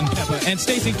Salt and Pepper, and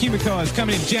Stacey Kimiko is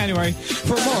coming in January.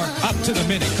 For more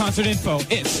up-to-the-minute concert info,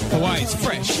 it's Hawaii's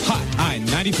Fresh Hot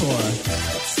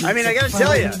I-94. I mean, I got to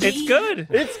tell you. It's good.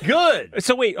 It's good.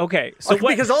 So wait, okay. So what,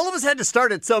 because all of us had to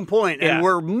start at some point, and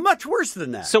we're much worse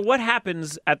than that. So what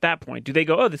happens at that point? Do they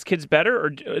go, oh, this kid's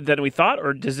better than we thought,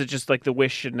 or does it just like the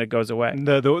wish and it goes away?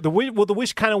 The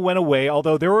wish kind of went away,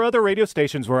 although there were other radio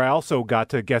stations where I also got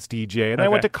to guest DJ. And I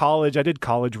went to college. I did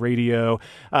college radio.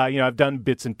 I've done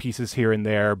bits and pieces here and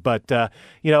there, but,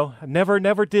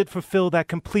 never did fulfill that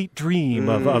complete dream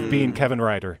of being Kevin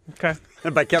Ryder. Okay.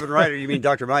 And by Kevin Ryder, you mean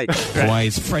Dr. Mike.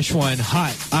 Hawaii's Fresh One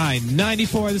Hot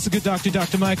I-94. This is Good Doctor,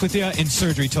 Dr. Mike with you in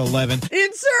surgery till 11. In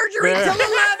surgery till 11!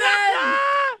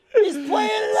 He's playing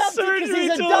it up because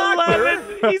he's a doctor.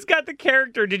 11. He's got the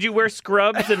character. Did you wear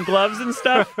scrubs and gloves and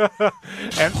stuff?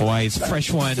 Hawaii's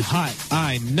Fresh One Hot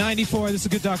I-94. This is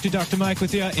Good Doctor, Dr. Mike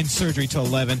with you in surgery till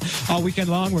 11. All weekend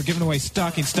long, we're giving away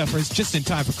stocking stuffers just in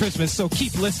time for Christmas, so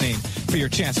keep listening for your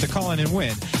chance to call in and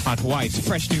win on Hawaii's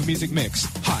Fresh New Music Mix,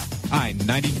 Hot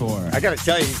I-94. I got to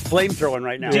tell you, he's flamethrowing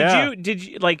right now.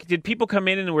 Did people come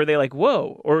in and were they like,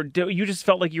 whoa? Or you just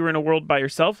felt like you were in a world by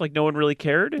yourself, like no one really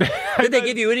cared? Did they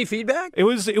give you any feedback? It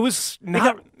was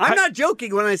not. I'm not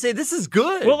joking when I say this is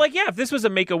good. Well, if this was a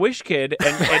Make-A-Wish kid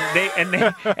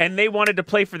and they wanted to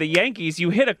play for the Yankees, you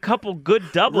hit a couple good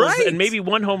doubles and maybe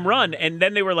one home run, and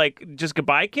then they were like, just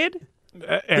goodbye, kid?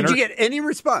 Did you get any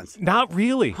response? Not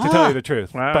really, to tell you the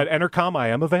truth. Wow. But Entercom, I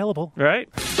am available. Right.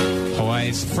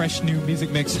 Hawaii's Fresh New Music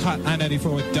Mix, Hot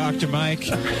I-94 with Dr. Mike.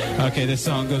 Okay, this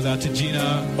song goes out to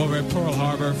Gina over at Pearl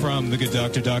Harbor from The Good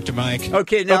Doctor, Dr. Mike.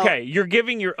 Okay, now... Okay, you're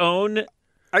giving your own...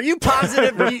 Are you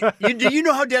positive? Do you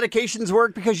know how dedications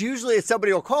work? Because usually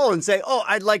somebody will call and say, oh,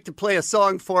 I'd like to play a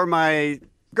song for my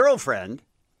girlfriend.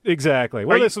 Exactly.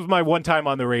 Well, this was my one time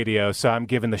on the radio, so I'm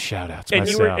giving the shout-outs and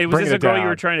myself. Was this a girl you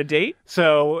were trying to date?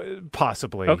 So,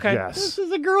 possibly, okay. Yes. This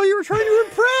is a girl you were trying to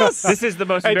impress. This is the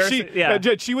most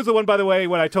embarrassing. She was the one, by the way,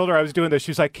 when I told her I was doing this,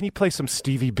 she was like, can you play some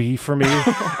Stevie B for me?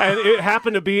 And it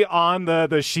happened to be on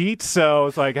the sheet, so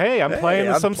it's like, hey, I'm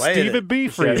playing some Stevie B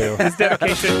for you. This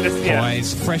dedication.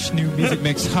 Hawaii's Fresh New Music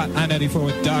Mix, Hot I-94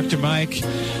 with Dr. Mike.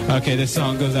 Okay, this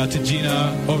song goes out to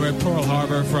Gina over at Pearl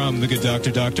Harbor from The Good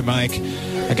Doctor, Dr. Mike.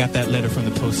 I got that letter from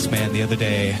the postman the other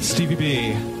day. Stevie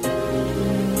B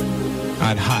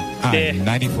on Hot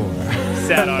I-94.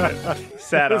 Sat on it.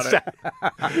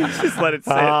 Just let it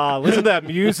sit. Listen to that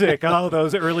music. Oh,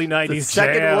 those early 90s the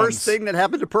second jams. worst thing that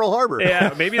happened to Pearl Harbor.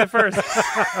 Yeah, maybe the first.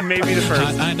 Maybe the first.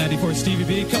 Hot I-94 Stevie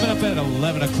B. Coming up at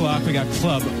 11 o'clock, we got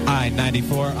Club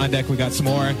I-94. On deck, we got some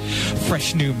more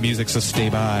fresh new music, so stay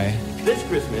by. This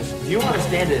Christmas, do you want to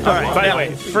stand in? All right, by the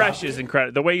way, fresh is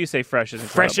incredible. The way you say fresh is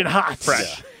incredible. Fresh and hot.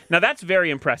 Fresh. Yeah. Now, that's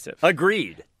very impressive.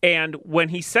 Agreed. And when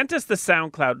he sent us the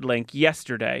SoundCloud link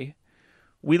yesterday,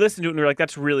 we listened to it and we were like,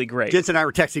 that's really great. Jensen and I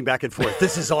were texting back and forth.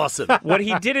 This is awesome. What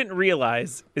he didn't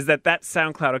realize is that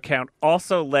SoundCloud account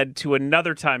also led to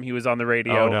another time he was on the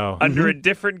radio under a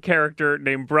different character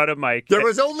named Brudda Mike. There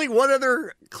was only one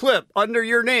other clip under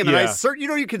your name, and I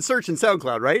you can search in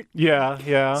SoundCloud, right?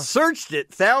 Yeah. Searched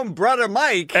it, found Brudda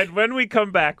Mike. And when we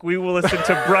come back, we will listen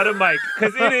to Brudda Mike,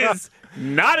 because it is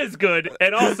not as good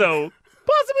and also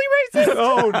possibly racist.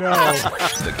 Oh, no.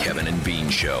 The Kevin and Bean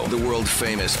Show. The world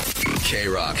famous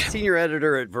K-Rock. Senior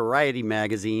editor at Variety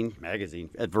magazine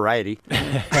at Variety,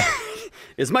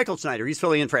 is Michael Schneider. He's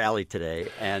filling in for Allie today.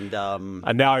 And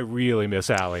now I really miss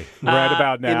Allie. Right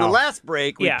about now. In the last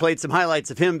break, we played some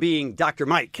highlights of him being Dr.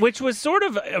 Mike. Which was sort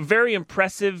of a very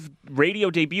impressive radio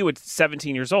debut at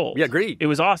 17 years old. Yeah, agreed. It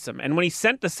was awesome. And when he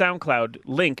sent the SoundCloud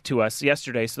link to us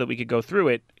yesterday so that we could go through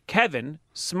it, Kevin,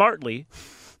 smartly,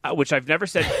 which I've never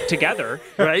said together,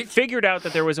 right? Figured out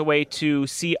that there was a way to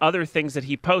see other things that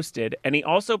he posted, and he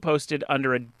also posted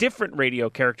under a different radio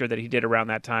character that he did around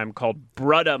that time called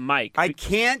Brudda Mike. I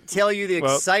can't tell you the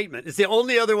excitement. It's the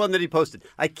only other one that he posted.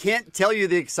 I can't tell you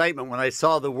the excitement when I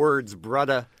saw the words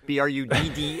Brudda,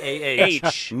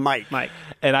 B-R-U-D-D-A-H, Mike.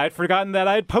 And I'd forgotten that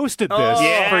I'd posted this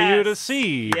for you to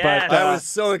see. Yes. But I was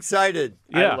so excited.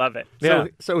 I love it.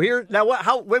 So here now,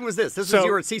 when was this? This was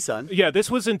you were at CSUN. Yeah,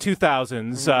 this was in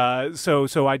 2000s.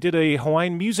 So I did a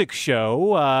Hawaiian music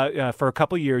show for a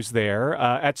couple years there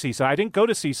at CSUN. I didn't go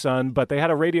to CSUN, but they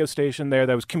had a radio station there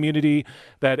that was community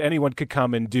that anyone could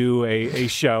come and do a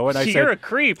show. And You're a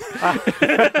creep.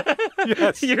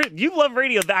 Yes. You love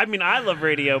radio. I mean, I love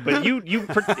radio, but you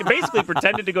basically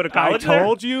pretended to go to college. I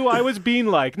told you I was being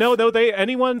like, no, though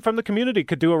anyone from the community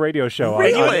could do a radio show.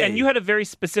 Really? And you had a very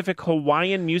specific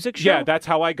Hawaiian music show? Yeah, that's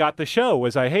how I got the show,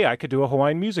 was I could do a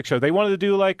Hawaiian music show. They wanted to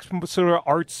do like sort of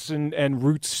arts and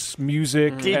roots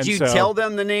music. Did you tell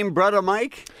them the name Brudda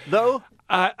Mike, though?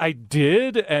 I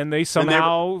did, and they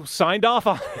somehow signed off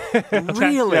on it.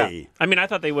 Really? Yeah. I mean, I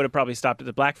thought they would have probably stopped at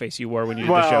the blackface you wore when you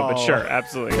did the show, but sure,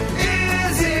 absolutely.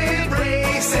 Is it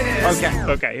racist?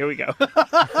 Okay, here we go.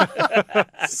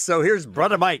 So here's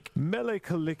Brudda Mike. Mele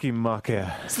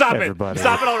Kalikimaka. Stop everybody. it.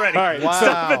 Stop it already. All right.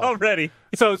 Stop it already.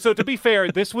 So to be fair,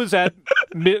 this was at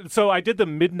so I did the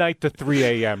midnight to 3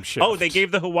 a.m. shift. Oh, they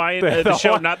gave the Hawaiian the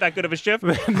show not that good of a shift?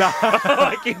 No.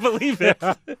 I can't believe it.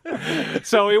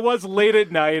 So it was late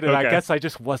at night, and I guess I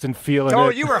just wasn't feeling it. Oh,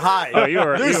 you were high. Oh, you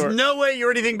were. There's no way you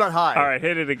were anything but high. All right,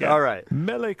 hit it again. All right.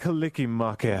 Mele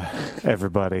Kalikimaka,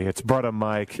 everybody. It's Brudda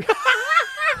Mike.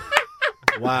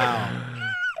 Wow.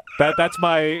 That's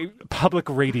my public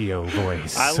radio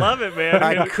voice. I love it, man.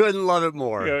 I couldn't love it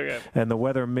more. Okay. And the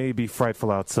weather may be frightful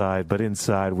outside, but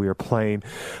inside we are playing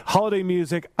holiday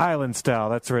music island style.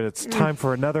 That's right. It's time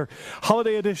for another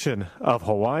holiday edition of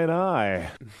Hawaiian Eye.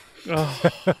 Oh,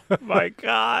 my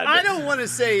God. I don't want to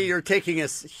say you're taking a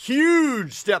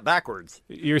huge step backwards.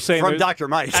 You're saying from Dr.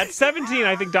 Mike. At 17,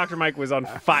 I think Dr. Mike was on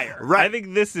fire. Right. I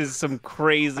think this is some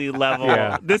crazy level.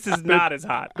 Yeah. This is not as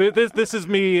hot. This is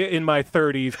me in my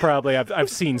 30s, probably.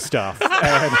 I've seen stuff.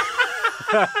 And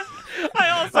I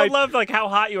also love like how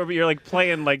hot you are, but you're like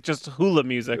playing like just hula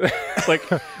music. Like,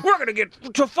 we're gonna get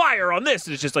to fire on this.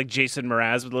 And it's just like Jason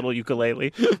Mraz with a little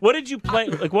ukulele. What did you play?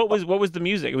 Like, what was the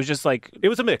music? It was just like it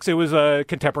was a mix. It was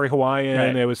contemporary Hawaiian.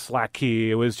 Right. It was slack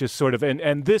key. It was just sort of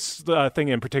and this thing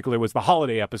in particular was the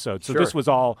holiday episode. So this was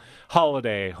all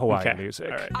holiday Hawaiian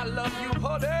music. All right. I love you,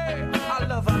 honey.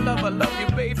 I love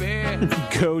you, baby.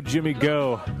 Go Jimmy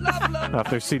Go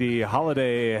off their CD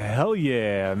Holiday. Hell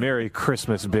yeah, Merry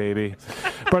Christmas, baby.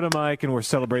 Brudda Mike, and we're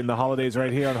celebrating the holidays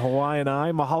right here on Hawaiian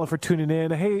Eye. Mahalo for tuning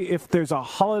in. Hey, if there's a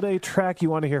holiday track you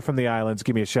want to hear from the islands,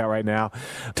 give me a shout right now.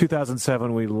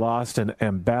 2007, we lost an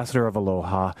ambassador of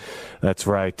Aloha. That's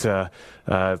right.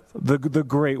 The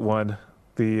great one.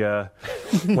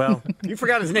 Well, you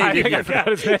forgot his name, didn't you? I forgot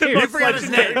his name. You forgot his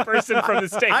name. Person from the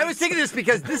States. I was thinking this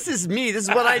because this is me. This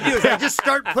is what I do. Is I just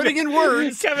start putting in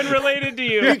words. Kevin related to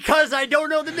you. Because I don't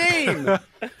know the name.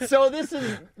 So this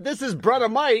is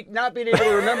Brudda Mike not being able to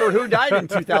remember who died in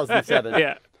 2007.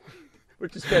 Yeah.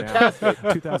 Which is fantastic.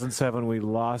 2007, we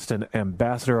lost an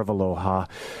ambassador of Aloha.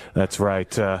 That's right.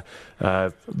 The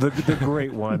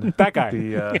great one. That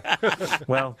guy.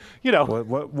 Well, you know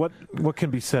what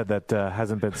can be said that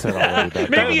hasn't been said already. About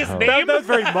Maybe his name. That was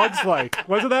very Muggs-like,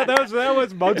 wasn't that? That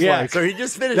was Muggs-like. Yeah. So he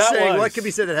just finished saying what can be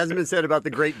said that hasn't been said about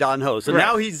the great Don Ho. So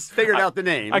now he's figured out the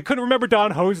name. I couldn't remember Don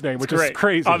Ho's name, which is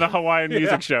crazy on the Hawaiian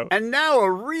music show. And now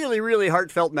a really, really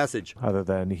heartfelt message. Other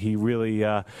than he really,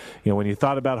 when you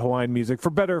thought about Hawaiian music, for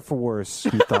better or for worse,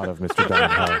 you thought of Mr. Don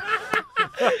Ho.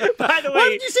 By the way, why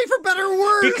did you say for better or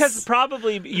worse? Because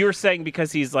probably you're saying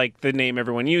because he's like the name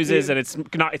everyone uses, and it's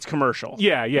commercial.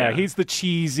 Yeah. He's the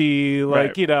cheesy,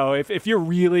 like if you're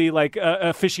really like a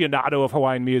aficionado of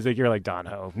Hawaiian music, you're like Don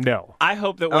Ho. No, I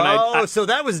hope that when so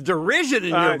that was derision in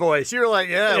your voice. You're like,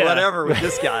 whatever with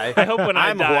this guy. I hope when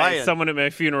I die, Hawaiian. someone at my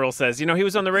funeral says, he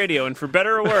was on the radio, and for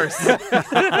better or worse.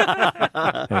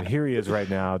 And here he is right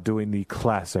now doing the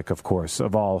classic, of course,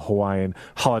 of all Hawaiian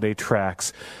holiday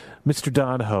tracks. Mr.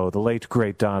 Don Ho, the late,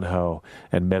 great Don Ho,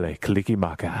 and Mele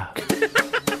Kalikimaka.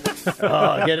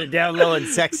 Oh, get it down low and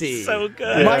sexy. So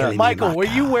good. Yeah. Michael, were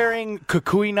you wearing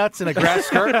kukui nuts and a grass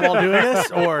skirt while doing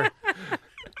this, or?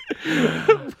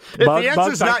 If the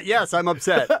answer's not yes, I'm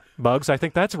upset. Bugs, I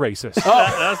think that's racist.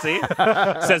 See?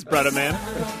 Says Brudda Man.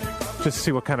 Just to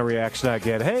see what kind of reaction I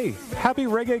get. Hey, happy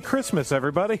reggae Christmas,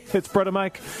 everybody. It's Brudda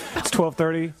Mike. It's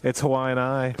 12:30. It's Hawaiian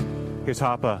Eye. Here's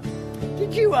Hapa.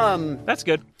 Did you, That's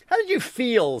good. How did you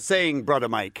feel saying Brudda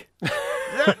Mike? Did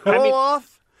that roll off?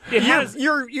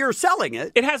 You're selling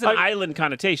it. It has an island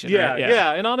connotation. Yeah, right?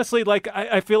 yeah. And honestly, like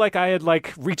I feel like I had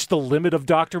like reached the limit of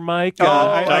Dr. Mike.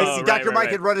 I see. Dr.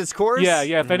 Mike had run his course. Yeah.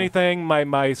 If anything, my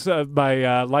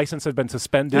license had been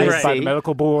suspended by the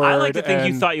medical board. I like to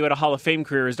think you thought you had a Hall of Fame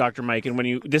career as Dr. Mike,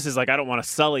 and this is like I don't want to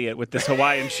sully it with this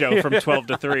Hawaiian show from 12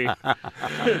 to 3.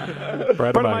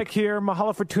 Brudda Mike here.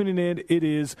 Mahalo for tuning in. It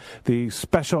is the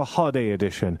special holiday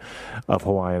edition of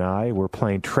Hawaiian Eye. We're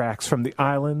playing tracks from the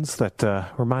islands that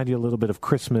remind you a little bit of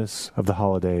Christmas, of the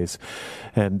holidays,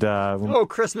 and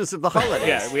Christmas of the holidays.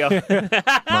 Yeah, we all.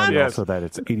 Remind you also that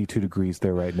it's 82 degrees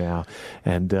there right now,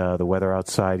 and the weather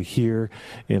outside here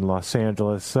in Los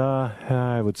Angeles,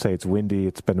 I would say it's windy.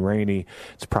 It's been rainy.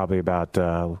 It's probably about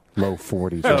low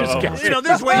 40s.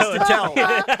 There's ways to tell.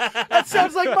 That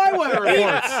sounds like my weather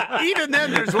reports. Even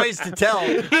then, there's ways to tell.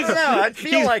 I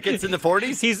feel like it's in the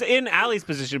 40s. He's in Allie's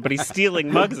position, but he's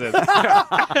stealing Muggs's.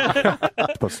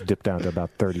 Supposed to dip down to about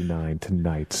 30. 39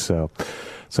 tonight. So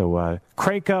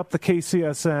crank up the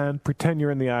KCSN, pretend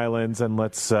you're in the islands, and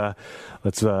let's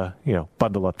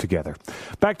bundle up together.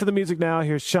 Back to the music now.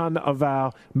 Here's Sean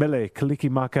Avao, Mele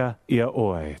Kalikimaka Ia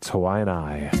Oi. It's Hawaiian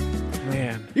Eye.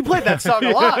 Man. You played that song a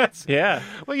lot. Yeah.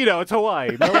 Well, it's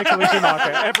Hawaii. Mele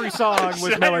Kalikimaka. Every song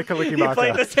was Mele Kalikimaka. You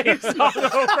played the same song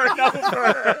over and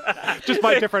over. Just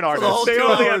by different artists. They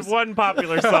only had one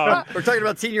popular song. We're talking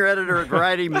about senior editor at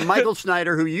Variety, Michael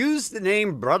Schneider, who used the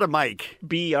name Brudda Mike.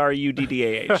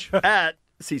 Bruddah. At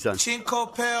CSUN.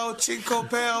 Chico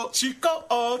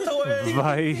all the way.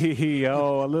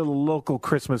 A little local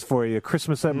Christmas for you.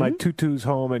 Christmas at my tutu's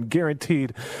home, and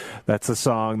guaranteed that's a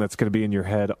song that's going to be in your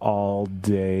head all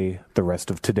day, the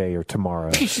rest of today or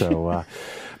tomorrow. So,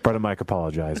 Brudda Mike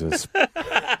apologizes.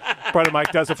 Brudda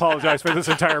Mike does apologize for this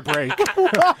entire break.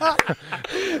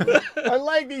 I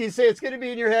like that you say it's going to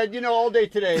be in your head, all day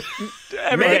today.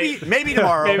 Maybe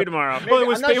tomorrow. Maybe tomorrow. Well,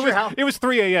 it was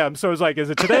 3 a.m., so it was like, is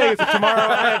it today? Is it tomorrow?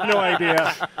 I have no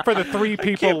idea. For the 3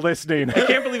 people listening. I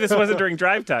can't believe this wasn't during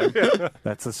drive time.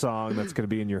 That's a song that's going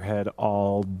to be in your head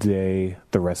all day,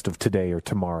 the rest of today or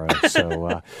tomorrow.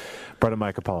 So, Brudda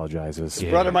Mike apologizes.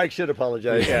 Yeah. Brudda Mike should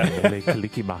apologize. Yeah.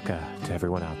 Kalikimaka to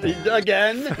everyone out there.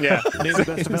 Again? Yeah. This is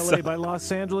Best of LA by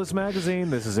Los Angeles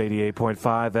Magazine. This is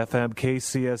 88.5 FM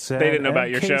KCSN. They didn't know about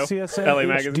your show, KCSN LA HD,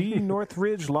 Magazine.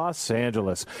 Northridge, Los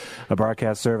Angeles. A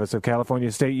broadcast service of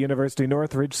California State University,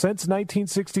 Northridge since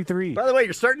 1963. By the way,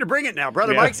 you're starting to bring it now.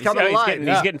 Brudda Mike's coming alive.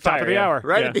 He's getting top fired, of the hour.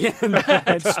 Right at the end.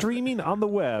 And streaming on the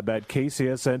web at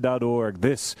kcsn.org.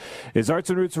 This is Arts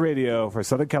and Roots Radio for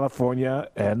Southern California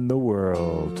and the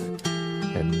world.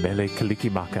 And Mele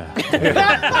Kalikimaka.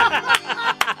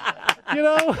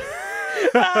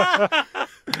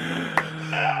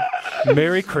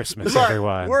 Merry Christmas,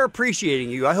 everyone. We're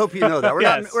appreciating you. I hope you know that. We're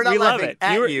not we love laughing it.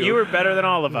 at you. You were better than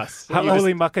all of us.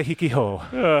 Haoli makahiki ho.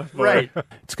 Right.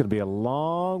 It's going to be a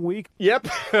long week. Yep.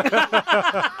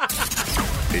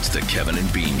 It's the Kevin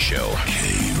and Bean Show.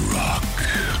 K-Rock.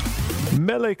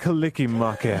 Mele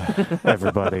Kalikimaka,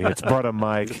 everybody. It's Brudda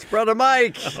Mike. It's Brudda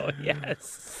Mike. Oh,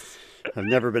 yes. I've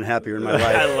never been happier in my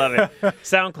life. I love it.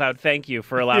 SoundCloud, thank you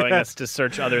for allowing us to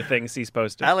search other things he's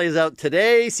posted. Allie is out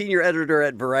today. Senior editor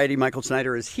at Variety, Michael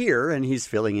Schneider, is here, and he's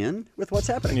filling in with what's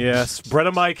happening. Yes,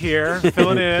 Brudda Mike here,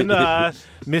 filling in.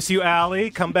 Miss you, Allie.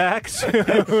 Come back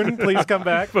soon. Please come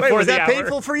back. Wait, was that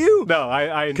painful for you? No,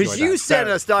 I enjoyed because you sent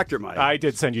us Dr. Mike. I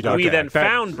did send you Dr. Mike. We then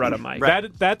found Brudda Mike.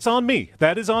 That's on me.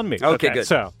 That is on me. Okay, good.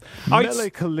 So, Mele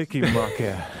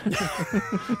Kalikimaka.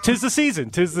 Tis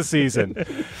the season.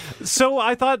 So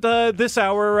I thought this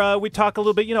hour we'd talk a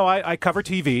little bit. I cover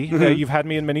TV. You've had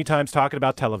me in many times talking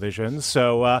about television.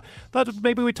 So thought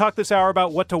maybe we talk this hour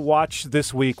about what to watch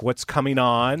this week, what's coming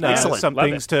on. Excellent. Some Love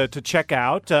things to check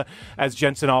out. As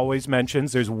Jensen always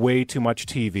mentions, there's way too much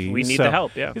TV. We need the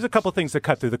help, yeah. There's a couple things that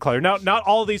cut through the clutter. Now, not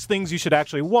all these things you should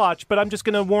actually watch, but I'm just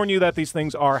going to warn you that these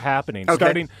things are happening. Okay.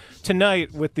 Starting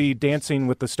tonight with the Dancing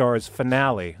with the Stars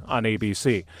finale on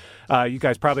ABC. You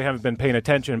guys probably haven't been paying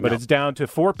attention, but it's down to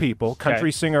 4 people.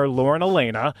 Country singer Lauren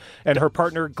Elena and her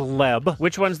partner Gleb.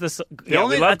 Which one's this? We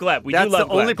love Gleb. We do love Gleb. That's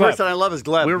the only person I love is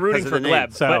Gleb. We're rooting for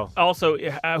Gleb. So. But also,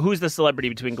 who's the celebrity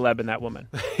between Gleb and that woman?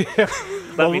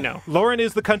 Let me know. Lauren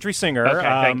is the country singer. Okay,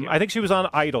 thank you. I think she was on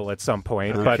Idol at some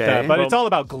point, Okay. but it's all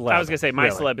about Gleb. I was going to say, my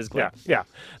celeb is Gleb. Yeah.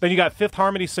 Then you got Fifth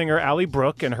Harmony singer Allie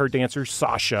Brooke and her dancer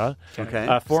Sasha.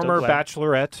 Okay. Former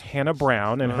Bachelorette Hannah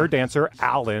Brown and her dancer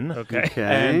Alan. Okay.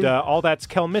 And all that's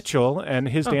Kel Mitchell and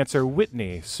his dancer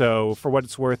Whitney. So for what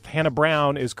it's worth, Hannah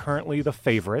Brown is currently the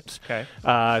favorite. Okay.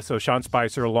 So Sean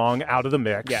Spicer long out of the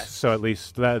mix. Yes. So at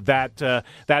least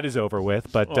that is over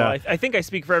with. But Well, I think I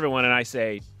speak for everyone, and I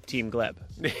say Team Gleb.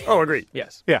 Oh, agreed.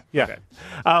 Yes. Yeah. Okay.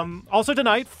 Also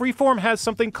tonight, Freeform has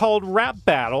something called Rap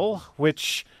Battle,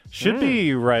 which should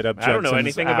be right up Jensen's I don't know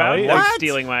anything about it. alley. You're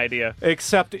stealing my idea.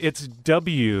 Except it's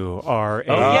WRAP.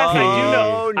 Oh, yes, I do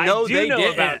know. No, I do they know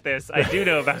didn't. about this. I do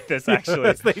know about this, actually.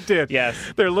 Yes, they did.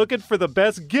 Yes. They're looking for the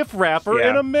best gift wrapper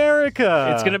in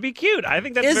America. It's going to be cute. I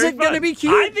think that's Is very it gonna fun. be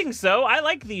cute? I think so. I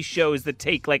like these shows that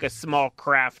take like a small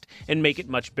craft and make it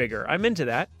much bigger. I'm into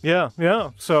that. Yeah.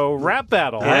 So Rap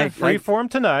Battle, Freeform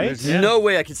tonight. There's no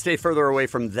way I could stay further away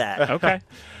from that. Okay.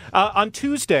 On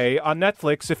Tuesday on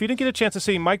Netflix, if you didn't get a chance to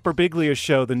see Mike Birbiglia's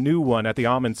show, the new one at the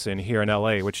Amundsen here in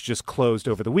L.A., which just closed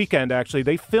over the weekend, actually,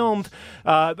 they filmed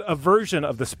a version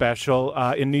of the special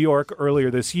in New York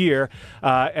earlier this year,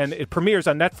 and it premieres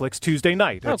on Netflix Tuesday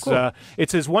night. Cool.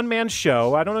 It's his one-man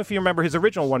show. I don't know if you remember his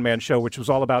original one-man show, which was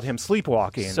all about him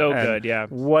sleepwalking. So and good, yeah.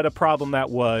 What a problem that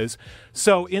was.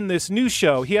 So in this new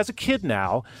show, he has a kid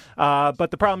now,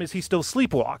 but the problem is he still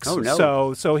sleepwalks. Oh,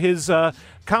 no. So his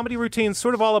comedy routine's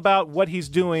sort of all about what he's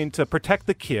doing to protect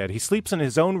the kid. He sleeps in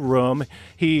his own room.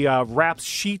 He wraps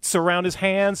sheets around his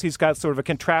hands. He's got sort of a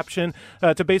contraption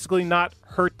to basically not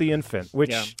hurt the infant,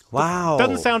 which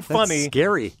doesn't sound funny.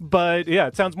 Scary. But, yeah,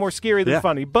 it sounds more scary than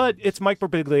funny. But it's Mike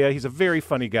Birbiglia. He's a very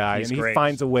funny guy, and he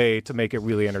finds a way to make it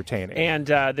really entertaining. And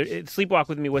Sleepwalk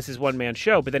With Me was his one-man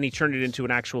show, but then he turned it into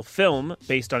an actual film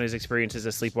based on his experience as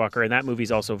a sleepwalker, and that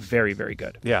movie's also very, very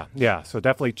good. Yeah. So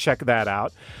definitely check that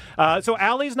out. So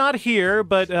Allie's not here,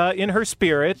 but in her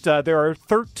spirit, there are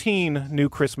 13 new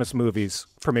Christmas movies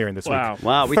premiering this week.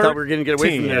 Wow, we thought we were going to get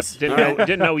away from this.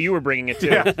 Didn't know you were bringing it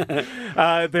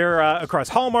to. They're across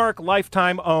Hallmark,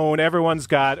 Lifetime, OWN. Everyone's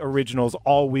got originals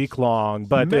all week long.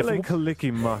 But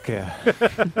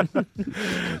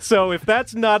So if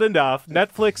that's not enough,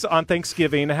 Netflix on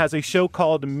Thanksgiving has a show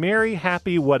called Merry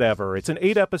Happy Whatever. It's an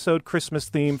 8-episode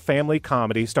Christmas-themed family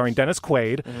comedy starring Dennis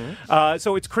Quaid.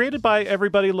 So it's created by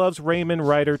Everybody Loves Raymond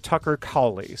writer Tucker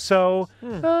Cowley. So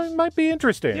it might be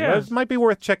interesting. Yeah. It might be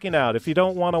worth checking out. If you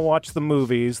don't want to watch the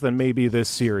movies, then maybe this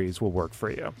series will work for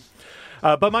you.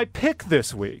 But my pick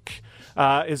this week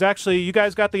is actually, you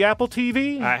guys got the Apple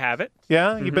TV? I have it.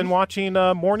 Yeah? You've been watching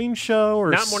Morning Show?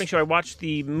 Or Not Morning Show. I watched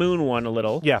the Moon one a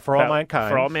little. Yeah, For All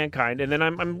Mankind. For All Mankind. And then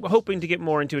I'm hoping to get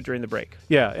more into it during the break.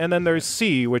 Yeah, and then there's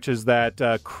C, which is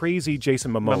that crazy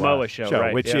Jason Momoa show,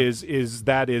 right, which is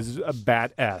a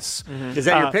Bat S. Is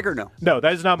that your pick or no? No,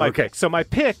 that is not my pick. So my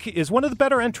pick is one of the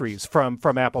better entries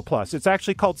from Apple Plus. It's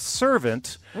actually called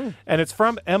Servant, and it's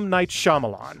from M. Night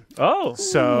Shyamalan. Oh.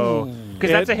 So... Because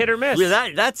that's a hit or miss.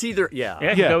 Yeah, that's either... Yeah,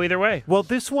 it can go either way. Well,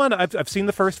 this one, I've seen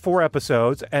the first 4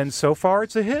 episodes, and so far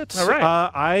it's a hit. All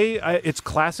right. It's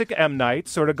classic M. Night,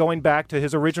 sort of going back to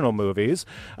his original movies.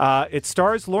 It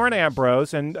stars Lauren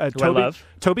Ambrose and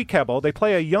Toby Kebbell. They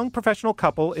play a young professional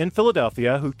couple in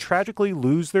Philadelphia who tragically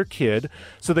lose their kid,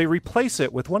 so they replace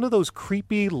it with one of those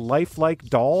creepy, lifelike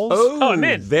dolls. Oh, I'm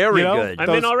in. Very good. I'm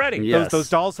in already. Yes. Those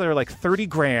dolls that are like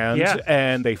 $30,000,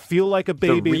 and they feel like a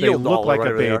baby. The real they look doll, like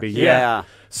right a baby. Yeah.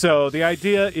 So the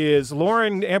idea is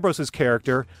Lauren Ambrose's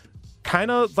character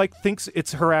kind of like thinks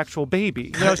it's her actual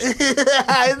baby. Isn't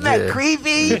that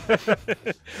creepy?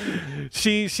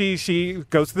 She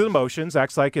goes through the motions,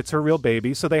 acts like it's her real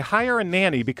baby. So they hire a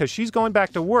nanny because she's going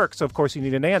back to work. So of course you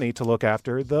need a nanny to look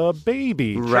after the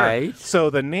baby. Right. So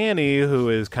the nanny, who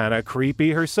is kind of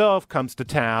creepy herself, comes to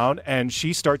town and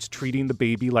she starts treating the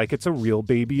baby like it's a real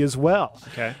baby as well.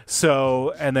 Okay.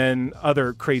 So, and then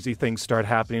other crazy things start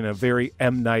happening in a very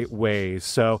M. Night way.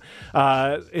 So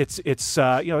it's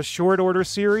a short order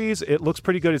series. It looks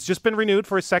pretty good. It's just been renewed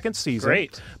for a second season.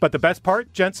 Great. But the best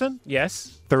part, Jensen?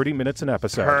 Yes. 30 minutes an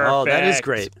episode. Perfect. Oh, that is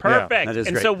great. Perfect. Yeah, that is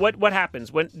and great. so what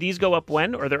happens? When these go up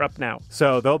when, or they're up now?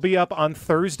 So they'll be up on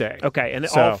Thursday. Okay, and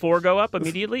all 4 go up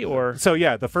immediately, or? So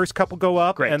yeah, the first couple go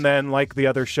up, Great. and then like the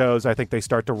other shows, I think they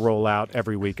start to roll out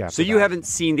every week after So you haven't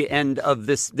seen the end of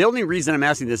this. The only reason I'm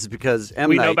asking this is because M.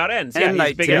 Night, know about ends. Yeah, M. he's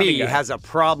Night, big to ending me, guy. has a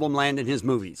problem landing his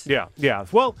movies. Yeah.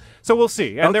 Well, so we'll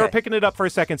see. And they were Okay. picking it up for a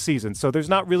second season, so there's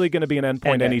not really going to be an end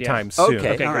point End, anytime yeah. soon.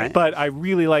 Okay, all right. But I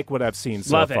really like what I've seen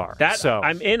so Love far. it. That, so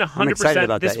I'm in 100%. excited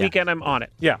about This that, yeah. weekend, I'm on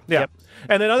it. Yeah. Yep.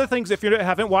 And then other things, if you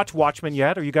haven't watched Watchmen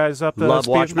yet, are you guys up to Love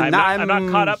speed? Watchmen. I'm not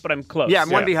caught up, but I'm close. Yeah,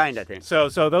 I'm one behind, I think. So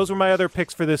those were my other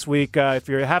picks for this week. If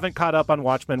you haven't caught up on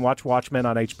Watchmen, watch Watchmen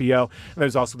on HBO. And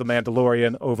there's also The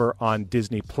Mandalorian over on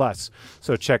Disney+.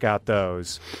 So check out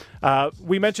those.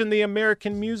 We mentioned the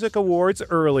American Music Awards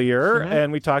earlier,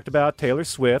 and we talked about Taylor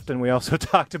Swift, and we also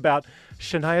talked about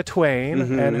Shania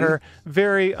Twain and her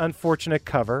very unfortunate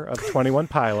cover of 21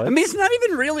 Pilots. I mean, it's not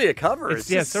even really a cover. It's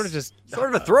Yeah, sort of just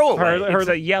sort of a throwaway. It's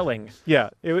a yelling. Yeah,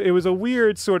 it was a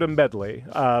weird sort of medley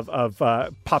of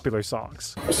popular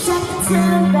songs.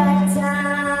 Turn back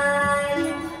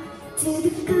time to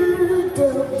the good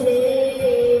old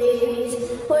days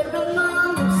when my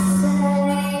mama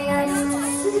sang us to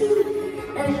sleep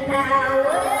and now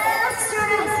we're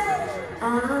stressed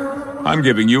out. I'm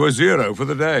giving you a 0 for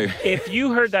the day. If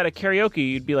you heard that at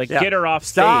karaoke, you'd be like, get her off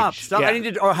Stop. stage. Stop. Yeah. I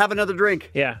need to have another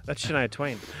drink. Yeah, that's Shania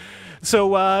Twain.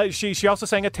 So she also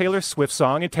sang a Taylor Swift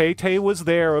song, and Tay was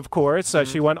there, of course.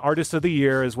 She won Artist of the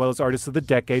Year as well as Artist of the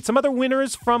Decade. Some other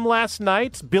winners from last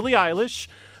night. Billie Eilish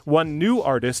won New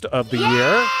Artist of the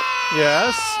Year.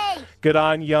 Yes. Good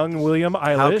on young William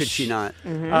Eilish. How could she not?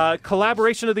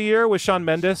 Collaboration of the Year was Shawn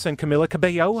Mendes and Camila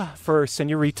Cabello for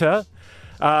Señorita.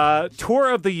 Tour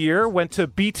of the Year went to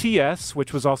BTS,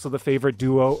 which was also the favorite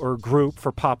duo or group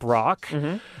for pop rock.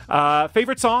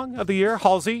 Favorite song of the year,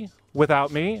 Halsey, Without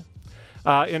Me.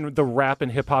 In the rap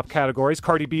and hip-hop categories,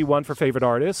 Cardi B won for favorite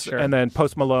artist, and then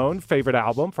Post Malone, favorite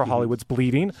album for Hollywood's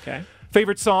Bleeding. Okay.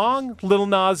 Favorite song, Lil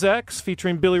Nas X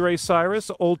featuring Billy Ray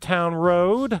Cyrus, Old Town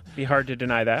Road. Be hard to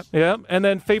deny that. Yeah, and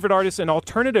then favorite artist in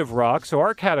alternative rock. So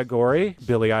our category,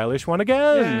 Billie Eilish won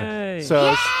again. Yay.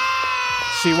 So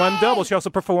she won double. She also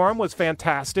performed, was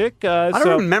fantastic. I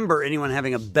don't remember anyone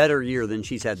having a better year than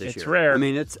she's had this year. It's rare. I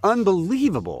mean, it's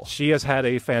unbelievable. She has had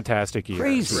a fantastic year.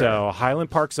 Crazy. So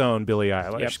Highland Park's own Billie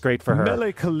Eilish. Yep. Great for her.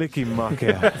 Mele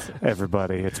Kalikimaka.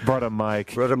 Everybody. It's Brudda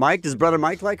Mike. Brudda Mike? Does Brudda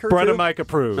Mike like her Brudda too? Mike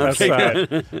approves. Okay.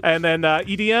 That's right. And then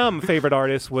EDM favorite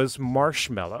artist was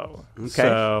Marshmello.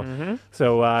 Okay.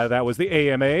 So that was the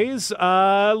AMAs.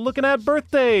 Looking at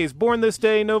birthdays. Born this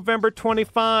day, November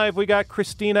 25. We got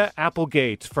Christina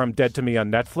Applegate from Dead to Me on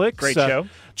Netflix. Great show.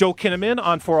 Joel Kinnaman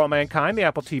on For All Mankind, the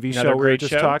Apple TV Another show we were great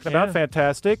just show. talking about. Yeah.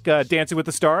 Fantastic. Dancing with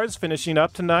the Stars finishing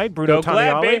up tonight. Bruno Go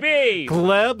Gleb, Taniali. baby!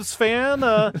 Gleb's fan.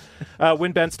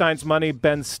 Win Ben Stein's Money,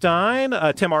 Ben Stein.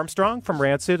 Tim Armstrong from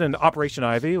Rancid and Operation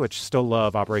Ivy, which still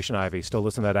love Operation Ivy. Still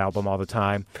listen to that album all the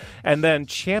time. And then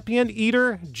Champion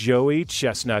Eater, Joey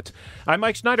Chestnut. I'm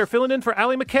Mike Schneider filling in for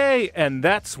Allie McKay, and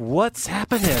that's what's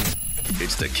happening.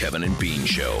 It's the Kevin and Bean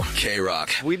Show.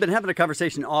 K-Rock. We've been having a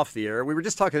conversation off the air. We were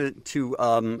just talking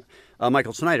to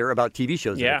Michael Schneider about TV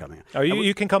shows that are coming out. Oh,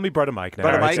 you can call me Brudda Mike now.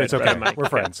 Brudda Mike? It's okay. Brudda Mike. We're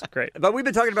friends. Great. But we've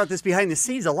been talking about this behind the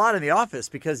scenes a lot in the office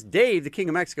because Dave, the King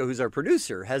of Mexico, who's our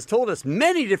producer, has told us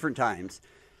many different times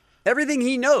everything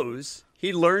he knows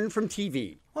he learned from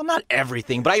TV. Well, not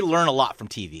everything, but I learn a lot from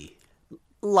TV.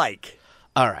 Like?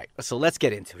 All right, so let's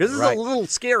get into it. This is a little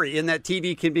scary in that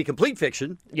TV can be complete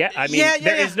fiction. Yeah, I mean,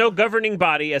 there is no governing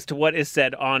body as to what is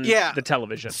said on the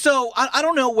television. So I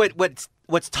don't know what's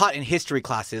taught in history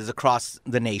classes across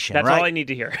the nation. That's right? all I need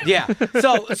to hear. Yeah.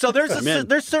 So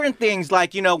there's certain things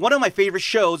like, one of my favorite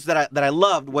shows that I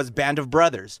loved was Band of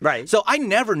Brothers. Right. So I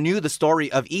never knew the story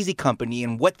of Easy Company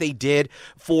and what they did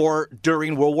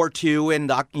during World War II and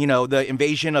the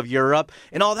invasion of Europe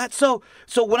and all that. So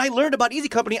when I learned about Easy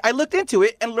Company, I looked into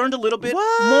it and learned a little bit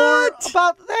more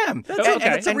about them.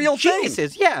 That's a real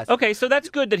geniuses. thing. Yes. Okay, so that's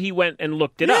good that he went and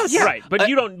looked it up. Yeah. Right. But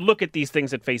you don't look at these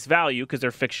things at face value because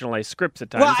they're fictionalized scripts at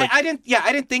times. Well, I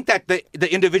didn't think that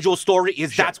the individual story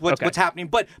is that's what's happening,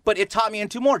 but it taught me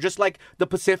into more, just like the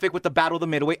Pacific with the Battle of the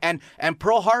Midway and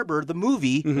Pearl Harbor, the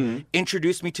movie,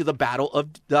 introduced me to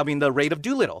the Raid of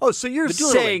Doolittle. Oh, so you're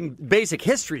saying basic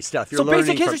history stuff. You're learning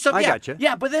basic history stuff. I Yeah, gotcha.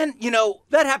 yeah, but then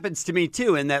that happens to me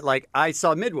too. In that, like, I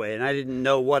saw Midway and I didn't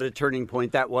know what a turning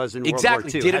point that was in exactly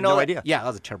World War II. didn't I had know no that. idea. Yeah, that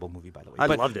was a terrible movie, by the way. I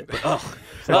loved it. A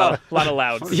lot of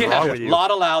louds. What's wrong with you? A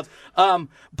lot of louds.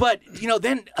 But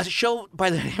then a show by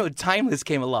the name of Timeless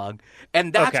came along,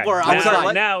 and that's where I was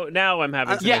like, now I'm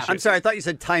having some issues. I'm sorry. I thought you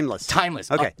said Timeless. Timeless.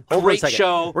 Okay. A Hold on a great second.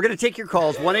 show. We're going to take your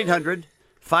calls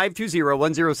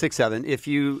 1-800-520-1067. If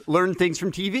you learn things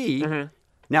from TV,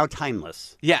 now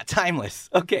Timeless. Yeah, Timeless.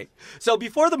 Okay. So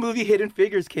before the movie Hidden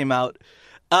Figures came out,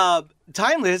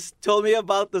 Timeless told me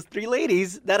about the three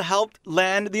ladies that helped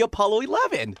land the Apollo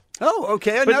 11. Oh,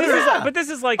 okay. But this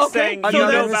is like saying you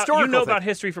know about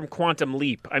history from Quantum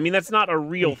Leap. I mean, that's not a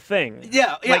real thing.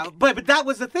 Yeah, but that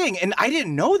was the thing, and I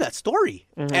didn't know that story.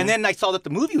 And then I saw that the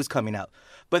movie was coming out.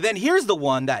 But then here's the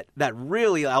one that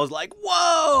really I was like,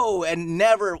 whoa, and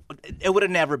it would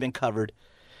have never been covered.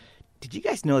 Did you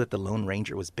guys know that the Lone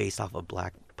Ranger was based off a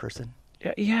black person?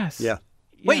 Yes. Yeah.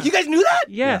 Wait, you guys knew that?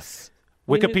 Yes.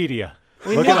 Wikipedia.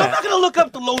 I'm not going to look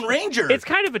up the Lone Ranger. It's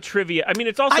kind of a trivia. I mean,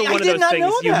 it's also one of those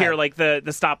things you hear, like the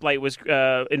stoplight was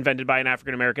invented by an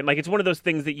African American. Like, it's one of those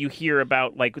things that you hear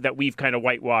about, like, that we've kind of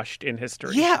whitewashed in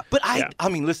history. Yeah, but I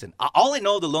mean, listen, all I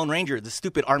know of the Lone Ranger is the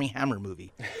stupid Armie Hammer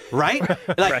movie, right?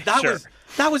 Like,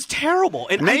 that was terrible,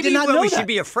 and maybe I did not what know we that. should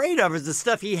be afraid of is the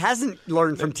stuff he hasn't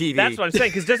learned from TV. That's what I'm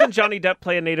saying, because doesn't Johnny Depp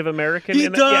play a Native American? He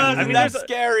does, Yeah, I mean, that's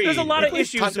scary. There's a lot of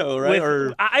issues Tonto, right?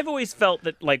 with... I've always felt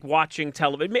that, like, watching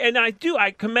television... And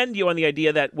I commend you on the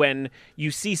idea that when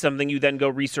you see something, you then go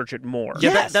research it more.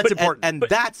 Yeah, that's important.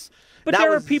 But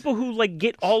there are people who, like,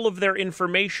 get all of their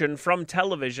information from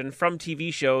television, from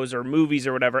TV shows or movies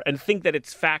or whatever, and think that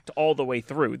it's fact all the way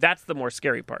through. That's the more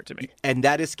scary part to me. And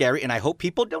that is scary, and I hope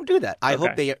people don't do that. I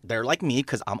hope they're like me,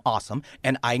 because I'm awesome,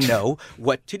 and I know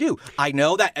what to do. I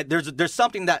know that there's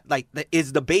something that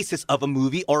is the basis of a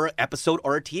movie or an episode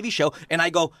or a TV show, and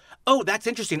I go, oh, that's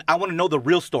interesting. I want to know the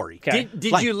real story. Okay.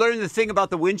 Did you learn the thing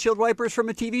about the windshield wipers from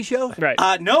a TV show? Right.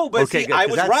 No, but Okay, see, good, I 'cause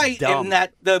was that's right dumb. in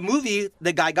that the movie,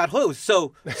 the guy got hosed.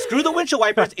 So screw the windshield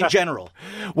wipers in general.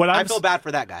 I feel bad for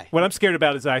that guy. What I'm scared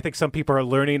about is that I think some people are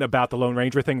learning about the Lone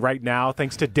Ranger thing right now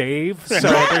thanks to Dave. So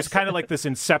there's kind of like this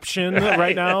inception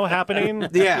right now happening.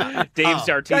 Yeah. Dave's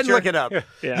our teacher. I'd look it up.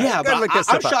 Yeah, but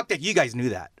I'm shocked that you guys knew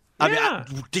that. I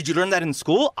mean, did you learn that in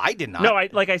school? I did not. No,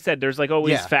 like I said, there's like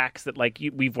always facts that like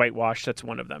we've whitewashed. That's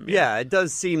one of them. Yeah, it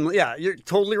does seem. Yeah, you're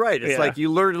totally right. It's like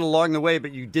you learned it along the way,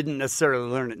 but you didn't necessarily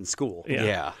learn it in school.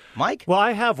 Yeah. Mike? Well,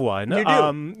 I have one. You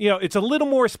do. It's a little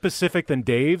more specific than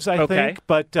Dave's, I think.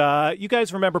 But you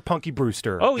guys remember Punky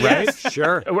Brewster? Oh, right? yes.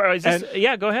 Sure. Go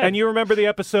ahead. And you remember the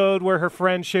episode where her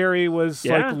friend Sherry was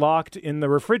like locked in the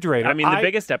refrigerator? I mean, the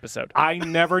biggest episode. I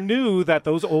never knew that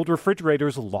those old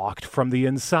refrigerators locked from the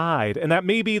inside, and that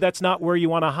maybe that's not where you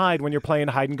want to hide when you're playing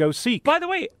hide and go seek. By the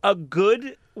way, a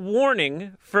good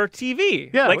warning for TV.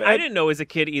 Yeah, I didn't know as a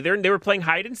kid either. And they were playing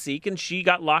hide and seek, and she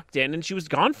got locked in, and she was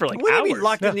gone for like what hours. do you mean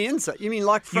locked in the inside? You mean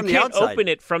locked from the outside? You outside? can't open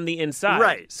it from the inside.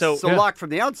 Right. So locked from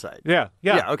the outside. Yeah.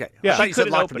 Okay. Yeah. I thought you said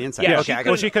locked from the inside. Yeah,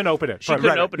 okay. She couldn't open it. She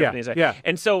couldn't open it from the inside. Yeah.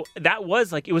 And so that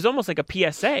was like, it was almost like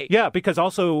a PSA. Yeah, because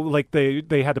also like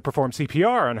they had to perform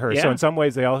CPR on her. Yeah. So in some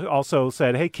ways they also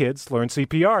said, hey kids, learn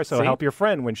CPR. So help your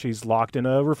friend when she's locked in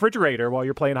a refrigerator while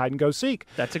you're playing hide and go seek.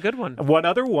 That's a good one. One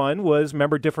other one was,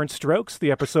 remember Different Strokes,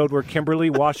 the episode where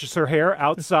Kimberly washes her hair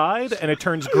outside and it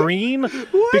turns green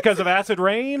because of acid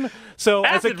rain. So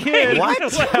as a kid,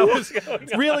 that was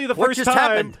really the first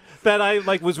time that I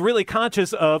was really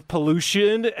conscious of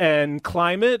pollution and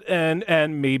climate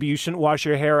and maybe you shouldn't wash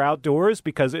your hair outdoors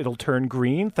because it'll turn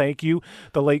green. Thank you,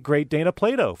 the late great Dana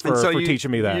Plato, for teaching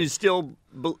me that. You still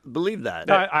believe that?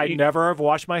 I never have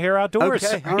washed my hair outdoors.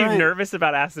 Okay, Are you nervous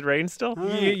about acid rain still?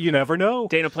 You never know.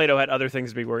 Dana Plato had other things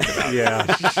to be worried about. Yeah,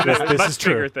 this is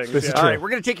true. Things, this is true. All right, we're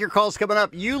going to take your calls coming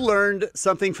up. You learned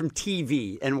something from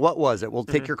TV, and what was it? We'll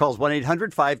take your calls,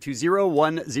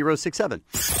 1-800-520-1067.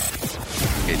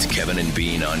 It's Kevin and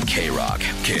Bean on K-Rock,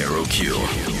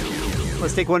 KROQ.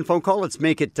 Let's take one phone call. Let's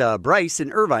make it Bryce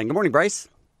in Irvine. Good morning, Bryce.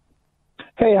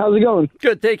 Hey, how's it going?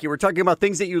 Good, thank you. We're talking about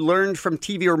things that you learned from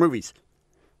TV or movies.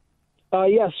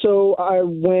 So I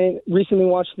recently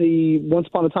watched the Once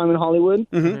Upon a Time in Hollywood,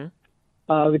 the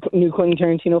new Quentin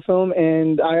Tarantino film,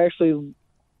 and I actually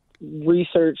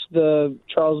researched the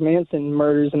Charles Manson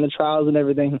murders and the trials and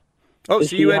everything. Oh,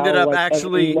 so you ended up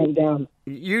actually went down.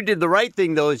 You did the right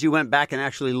thing, though, as you went back and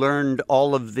actually learned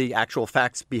all of the actual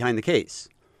facts behind the case.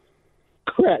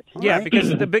 Correct. Yeah,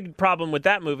 because the big problem with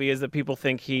that movie is that people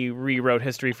think he rewrote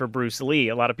history for Bruce Lee.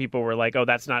 A lot of people were like, oh,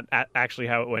 that's not actually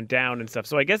how it went down and stuff.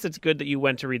 So I guess it's good that you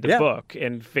went to read the book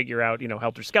and figure out,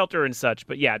 Helter Skelter and such.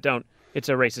 But yeah, it's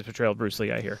a racist portrayal of Bruce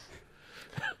Lee, I hear.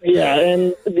 Yeah,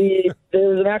 and there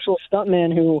was an actual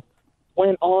stuntman who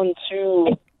went on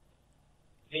to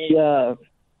the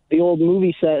old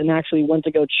movie set and actually went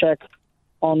to go check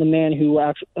on the man who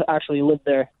actually lived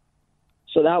there.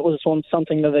 So that was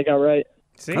something that they got right.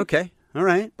 See? Okay. All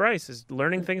right. Bryce is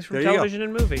learning things from television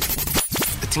and movies.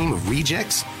 A team of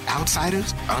rejects,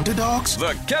 outsiders, underdogs.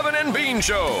 The Kevin and Bean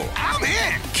Show. I'm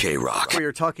in. K-Rock. We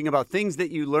were talking about things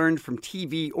that you learned from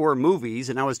TV or movies,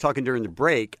 and I was talking during the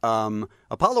break.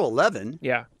 Apollo 11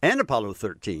 and Apollo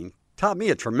 13 taught me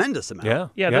a tremendous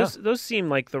amount. Yeah. Those seem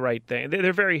like the right thing.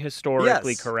 They're very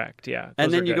historically correct. Yeah.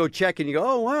 And then you go check and you go,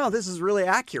 oh, wow, this is really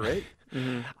accurate.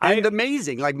 And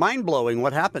amazing, like mind-blowing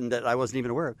what happened that I wasn't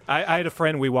even aware of. I had a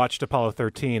friend, we watched Apollo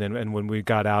 13, and when we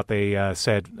got out, they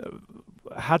said,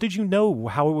 how did you know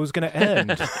how it was going to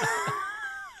end?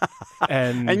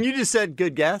 and you just said,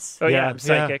 good guess. Oh, yeah, I'm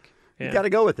psychic. Yeah. You got to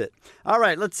go with it. All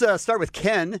right, let's start with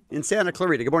Ken in Santa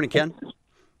Clarita. Good morning, Ken.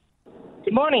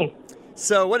 Good morning.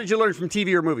 So what did you learn from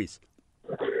TV or movies?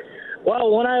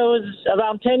 Well, when I was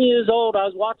about 10 years old, I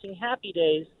was watching Happy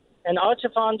Days, and Archer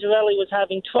Fonzarelli was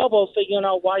having trouble figuring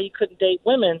out why he couldn't date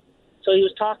women. So he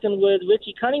was talking with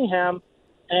Richie Cunningham,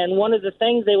 and one of the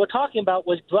things they were talking about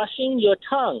was brushing your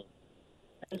tongue.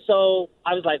 And so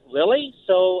I was like, really?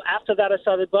 So after that, I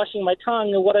started brushing my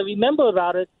tongue, and what I remember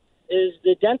about it is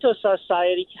the Dental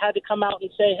Society had to come out and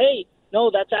say, hey,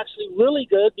 no, that's actually really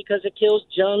good because it kills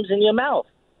germs in your mouth.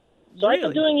 So I've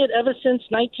been doing it ever since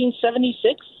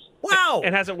 1976. Wow.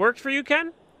 And has it worked for you,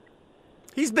 Ken?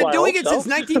 He's been doing it since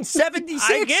 1976.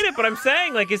 I get it, but I'm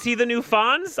saying, is he the new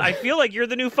Fonz? I feel like you're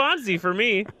the new Fonzie for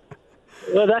me.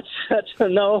 Well, that's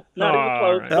no, not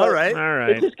even close. All right.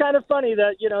 It's just kind of funny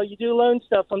that, you do learn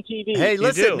stuff on TV. Hey,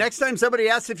 listen, next time somebody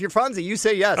asks if you're Fonzie, you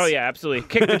say yes. Oh, yeah, absolutely.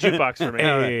 Kick the jukebox for me.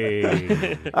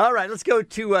 Hey. All right, let's go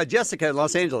to Jessica in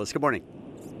Los Angeles. Good morning.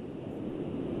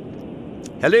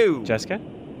 Hello. Jessica?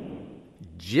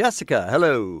 Jessica,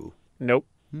 hello. Nope.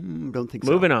 Don't think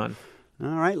so. Moving on. All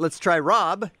right, let's try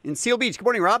Rob in Seal Beach. Good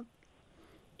morning, Rob.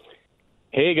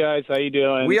 Hey, guys. How you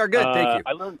doing? We are good, thank you.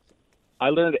 I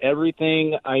learned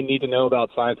everything I need to know about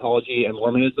Scientology and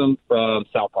Mormonism from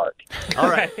South Park. All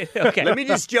right. Okay. Let me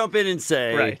just jump in and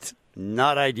say,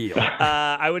 Not ideal.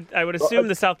 I would assume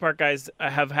the South Park guys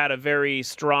have had a very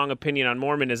strong opinion on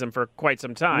Mormonism for quite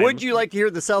some time. Would you like to hear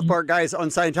the South Park guys on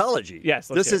Scientology? Yes,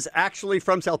 let's This hear is actually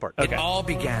from South Park. It all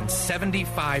began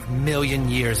 75 million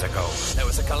years ago. There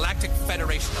was a galactic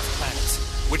federation of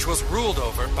planets, which was ruled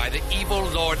over by the evil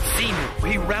Lord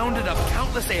Xenu. He rounded up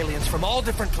countless aliens from all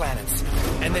different planets,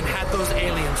 and then had those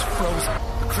aliens frozen.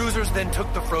 The cruisers then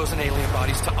took the frozen alien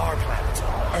bodies to our planet,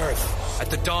 Earth.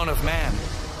 At the dawn of man,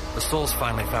 the souls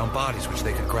finally found bodies which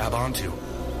they could grab onto.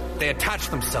 They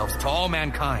attached themselves to all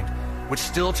mankind, which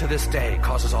still to this day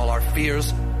causes all our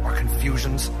fears, our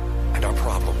confusions, and our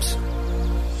problems.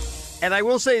 And I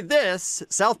will say this,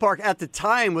 South Park at the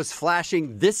time was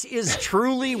flashing, this is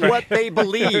truly what they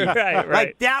believe. Right.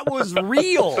 Like, that was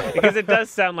real. Because it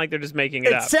does sound like they're just making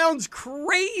it up. It sounds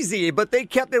crazy, but they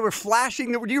were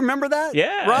flashing. Do you remember that?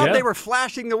 Yeah. Rob, Yeah. they were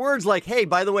flashing the words like, hey,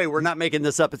 by the way, we're not making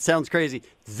this up. It sounds crazy.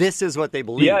 This is what they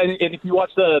believe. Yeah, and if you watch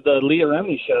the Leah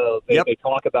Remini show, they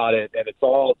talk about it, and it's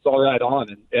all right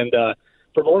on. And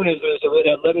for Mormonism,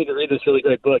 let me read this really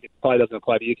great book. It probably doesn't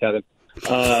apply to you, Kevin.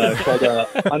 Called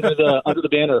Under the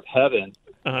Banner of Heaven,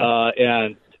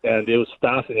 and it was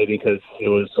fascinating because it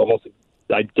was almost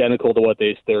identical to what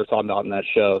they were talking about in that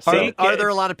show. So, Are there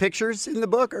a lot of pictures in the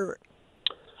book? Or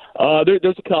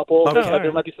there's a couple. Okay.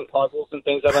 There might be some puzzles and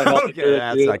things that might help. Okay,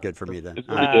 that's not good for me then.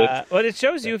 Well, it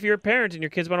shows you if you're a parent and your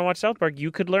kids want to watch South Park, you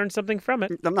could learn something from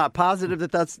it. I'm not positive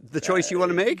that that's the choice you want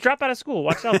to make. Drop out of school,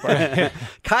 watch South Park.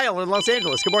 Kyle in Los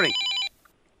Angeles, good morning.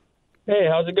 Hey,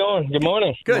 how's it going? Good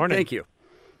morning. Good, thank you.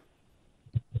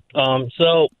 I'm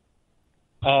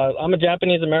a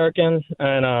Japanese American,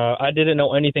 and I didn't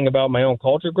know anything about my own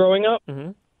culture growing up.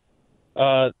 Mm-hmm.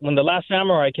 When The Last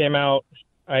Samurai came out,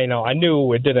 I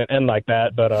knew it didn't end like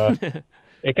that, but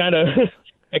it kind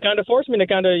of forced me to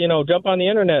jump on the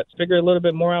internet, figure a little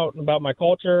bit more out about my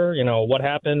culture. What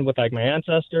happened with my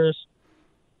ancestors.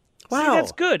 Wow, see,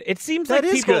 that's good. It seems That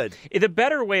like is people. good. The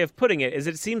better way of putting it is,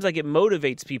 it seems like it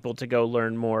motivates people to go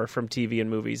learn more from TV and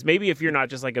movies. Maybe if you're not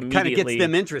just immediately Kind of gets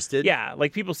them interested. Yeah,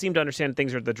 like people seem to understand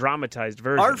things are the dramatized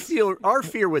version. Our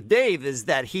fear with Dave is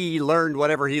that he learned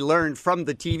whatever he learned from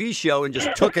the TV show and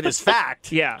just took it as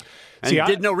fact. Yeah. And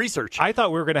did no research. I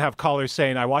thought we were going to have callers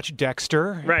saying, I watched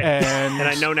Dexter. Right. And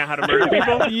I know now how to murder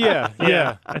people?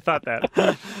 Yeah. I thought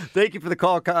that. Thank you for the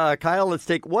call, Kyle. Let's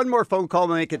take one more phone call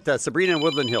and make it Sabrina in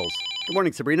Woodland Hills. Good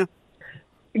morning, Sabrina.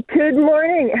 Good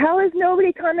morning. How has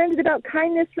nobody commented about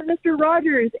kindness from Mr.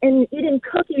 Rogers and eating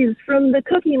cookies from the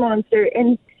Cookie Monster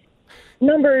and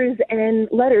numbers and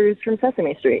letters from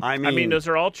Sesame Street? I mean, those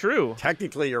are all true.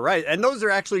 Technically, you're right. And those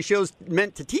are actually shows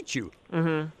meant to teach you.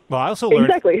 Mm-hmm. Well, I also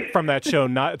learned from that show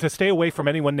not to stay away from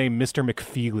anyone named Mr.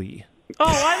 McFeely. Oh,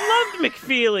 I loved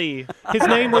McFeely. His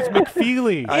name was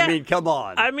McFeely. I mean, come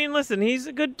on. I mean, listen, he's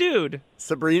a good dude.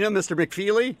 Sabrina, Mr.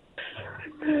 McFeely?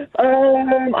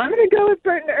 I'm going to go with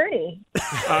Bert and Ernie.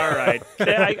 All right.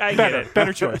 I get it.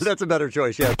 Better choice. That's a better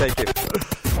choice. Yeah, thank you.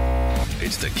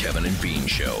 It's the Kevin and Bean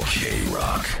Show.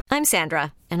 K-Rock. I'm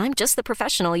Sandra, and I'm just the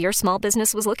professional your small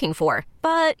business was looking for.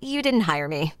 But you didn't hire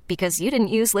me because you didn't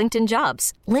use LinkedIn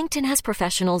Jobs. LinkedIn has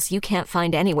professionals you can't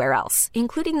find anywhere else,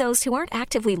 including those who aren't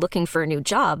actively looking for a new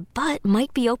job, but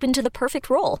might be open to the perfect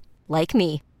role, like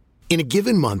me. In a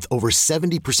given month, over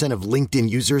 70% of LinkedIn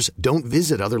users don't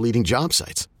visit other leading job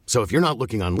sites. So if you're not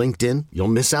looking on LinkedIn, you'll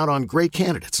miss out on great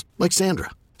candidates like Sandra.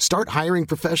 Start hiring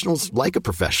professionals like a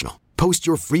professional. Post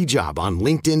your free job on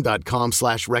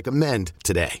linkedin.com/recommend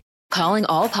today. Calling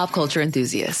all pop culture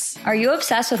enthusiasts. Are you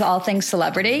obsessed with all things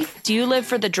celebrity? Do you live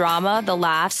for the drama, the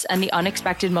laughs, and the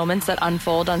unexpected moments that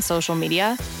unfold on social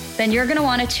media? Then you're going to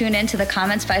want to tune in to the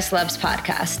Comments by Celebs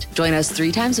podcast. Join us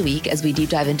 3 times a week as we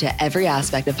deep dive into every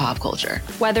aspect of pop culture.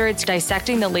 Whether it's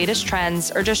dissecting the latest trends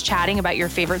or just chatting about your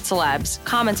favorite celebs,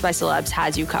 Comments by Celebs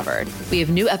has you covered. We have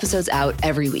new episodes out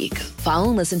every week. Follow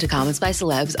and listen to Comments by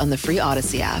Celebs on the free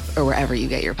Odyssey app or wherever you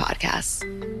get your podcasts.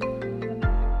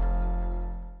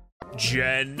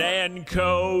 Jenn and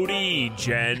Cody,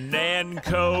 Jenn and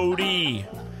Cody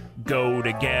go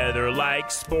together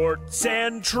like sports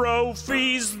and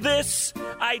trophies. This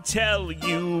I tell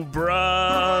you,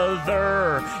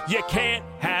 brother, you can't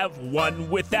have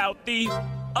one without the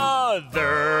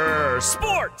other.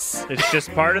 Sports. It's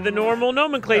just part of the normal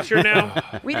nomenclature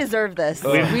now. We deserve this.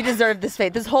 We deserve this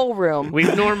fate. This whole room.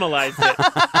 We've normalized it.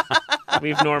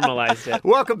 We've normalized it.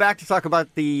 Welcome back to talk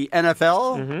about the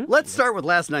NFL. Mm-hmm. Let's start with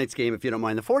last night's game, if you don't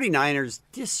mind. The 49ers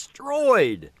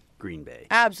destroyed Green Bay.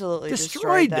 Absolutely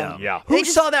destroyed them. Yeah. Who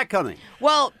saw that coming?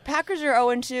 Well, Packers are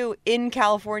 0-2 in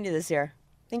California this year.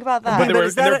 Think about that.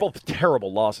 But they're both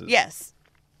terrible losses. Yes.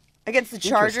 against the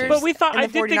Chargers. But we thought and I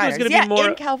the did think it was 49ers. going to be more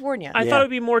in California. I thought it would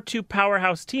be more two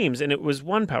powerhouse teams, and it was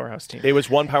one powerhouse team. It was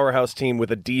one powerhouse team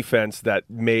with a defense that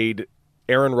made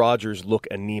Aaron Rodgers look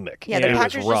anemic. Yeah, the it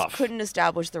Packers was rough. just couldn't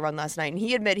establish the run last night, and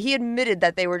he admitted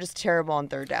that they were just terrible on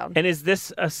third down. And is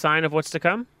this a sign of what's to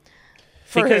come?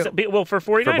 For because who? well, for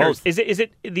 49ers, For both. is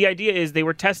it the idea is they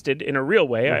were tested in a real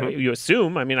way? You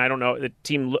assume. I mean, I don't know. The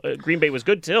team Green Bay was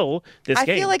good till this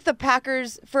game. I feel like the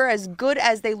Packers, for as good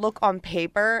as they look on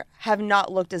paper, have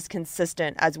not looked as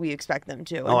consistent as we expect them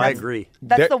to. I agree.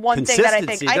 That's the one thing that I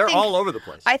think. They're all over the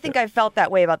place. I think I've felt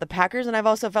that way about the Packers, and I've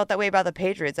also felt that way about the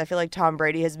Patriots. I feel like Tom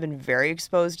Brady has been very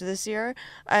exposed this year,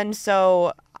 and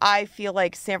so I feel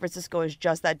like San Francisco is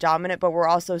just that dominant, but we're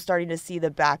also starting to see the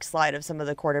backslide of some of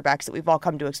the quarterbacks that we've all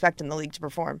come to expect in the league to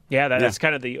perform. Yeah, that's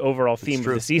kind of the overall theme of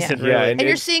the season. Yeah. Really. And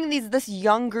you're seeing this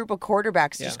young group of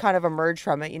quarterbacks just kind of emerge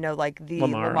from it, like the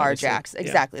Lamar Jackson.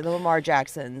 Exactly, the Lamar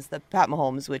Jacksons, the Pat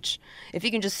Mahomes, which if he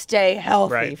can just stay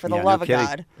healthy, for the love of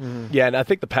God. Yeah, and I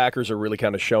think the Packers are really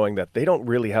kind of showing that they don't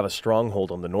really have a stronghold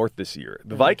on the North this year.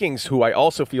 The Vikings, who I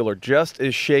also feel are just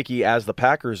as shaky as the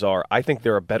Packers are, I think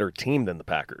they're a better team than the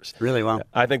Packers. Really well.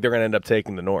 I think they're going to end up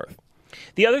taking the North.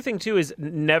 The other thing, too, is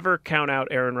never count out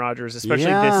Aaron Rodgers, especially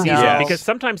Yeah. this season, No. because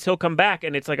sometimes he'll come back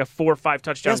and it's like a 4 or 5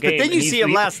 touchdown game. But then you and see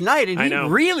him last night, and I he know.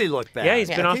 really looked bad. Yeah, he's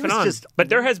been off and on. But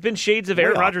there has been shades of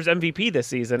Aaron Way off. Rodgers MVP this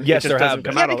season. Yes, it just there doesn't have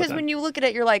come been. out all the Because time. when you look at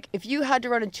it, you're like, if you had to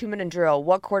run a 2-minute drill,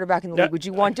 what quarterback in the league would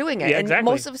you want doing it? Yeah, and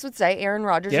exactly. most of us would say Aaron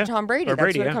Rodgers Yeah. or Tom Brady. Or That's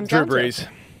Brady, what yeah. it comes Drew down Brees.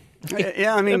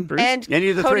 Yeah, I mean, And any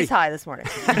of the Cody's three. high this morning.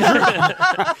 He's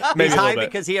high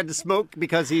because he had to smoke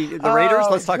because the Raiders.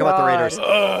 Let's talk about the Raiders.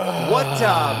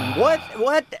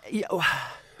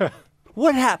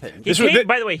 What happened?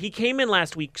 By the way, he came in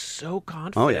last week so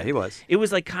confident. Oh, yeah, he was. It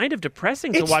was like kind of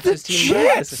depressing to It's watch the this team lose.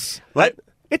 Jets. What?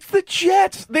 It's the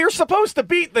Jets. They're supposed to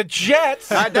beat the Jets.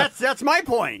 That's my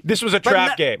point. This was a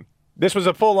trap game. This was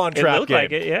a full-on It trap looked game.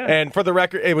 like it, yeah. And for the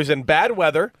record, it was in bad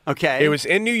weather. Okay. It was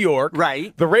in New York.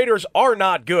 Right. The Raiders are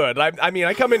not good. I mean,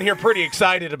 I come in here pretty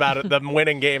excited about them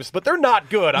winning games, but they're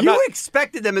not good. You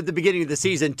expected them at the beginning of the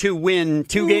season to win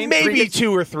 2 games? Maybe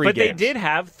 2 or 3 But games. they did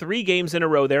have 3 games in a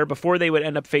row there before they would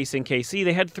end up facing KC.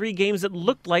 They had 3 games that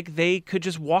looked like they could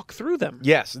just walk through them.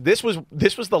 Yes, this was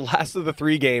the last of the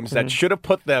 3 games that should have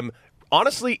put them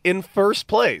honestly in first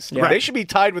place. Yeah. They should be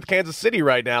tied with Kansas City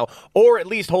right now, or at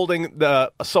least holding a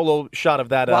solo shot of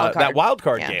that wild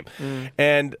card game.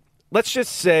 And let's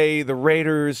just say the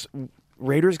Raiders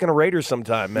gonna Raiders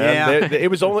sometime, man. Yeah. It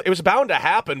was bound to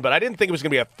happen, but I didn't think it was gonna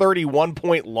be a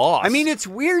 31-point loss. I mean, it's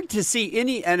weird to see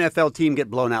any NFL team get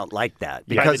blown out like that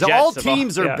By because the Jets all of all-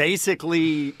 teams are yeah.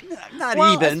 basically not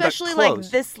well, even, especially but close.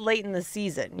 like this late in the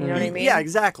season. You know what I mean? Yeah,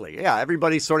 exactly. Yeah,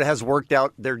 everybody sort of has worked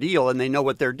out their deal and they know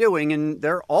what they're doing, and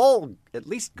they're all at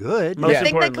least good. The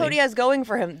thing that Cody has going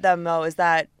for them, though, is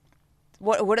that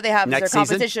what do they have Next as their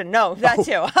season? competition? No, that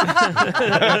too.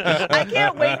 I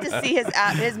can't wait to see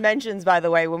his mentions, by the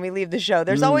way, when we leave the show.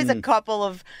 There's always a couple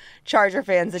of Charger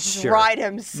fans that just ride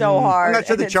him so hard. I'm not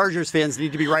sure and the it's- Chargers fans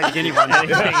need to be riding anyone.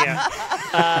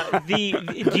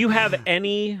 Do you have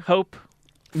any hope?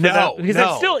 No, because no.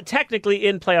 they're still technically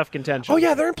in playoff contention. Oh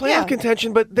yeah, they're in playoff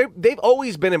contention, but they've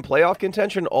always been in playoff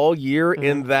contention all year.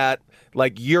 In that,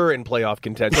 like, you're in playoff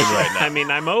contention right now. I mean,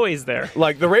 I'm always there.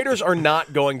 Like, the Raiders are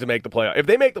not going to make the playoffs. If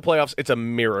they make the playoffs, it's a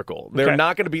miracle. They're Okay.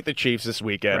 not going to beat the Chiefs this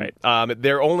weekend.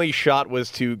 Their only shot was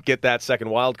to get that second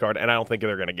wild card, and I don't think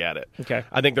they're going to get it. Okay.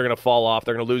 I think they're going to fall off.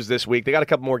 They're going to lose this week. They got a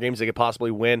couple more games they could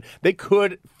possibly win. They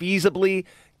could feasibly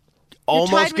You're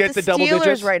almost tied get with the the double Steelers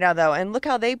digits. right now, though, and look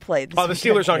how they played. This Oh, the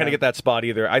Steelers aren't going to get that spot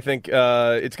either. I think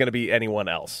it's going to be anyone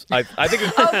else. I think.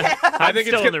 I think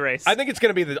still in the race. I think it's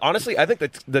going to be honestly. I think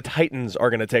that the Titans are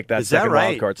going to take that Is that second right?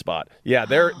 wild card spot. Yeah,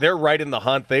 they're right in the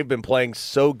hunt. They've been playing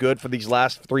so good for these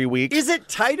last 3 weeks. Is it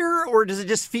tighter, or does it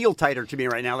just feel tighter to me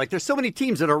right now? Like, there's so many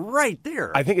teams that are right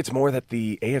there. I think it's more that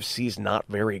the AFC is not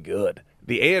very good.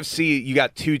 The AFC, you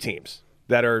got 2 teams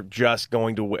that are just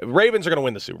going to win. Ravens are going to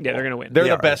win the Super Bowl. Yeah, they're going to win. They're They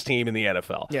the are. best team in the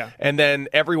NFL. Yeah. And then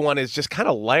everyone is just kind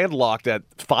of landlocked at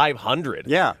 500.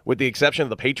 Yeah. With the exception of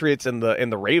the Patriots and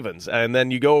the Ravens. And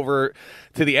then you go over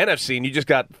to the NFC and you just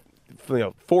got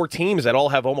 4 teams that all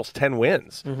have almost 10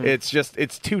 wins.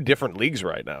 It's 2 different leagues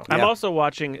right now. I'm also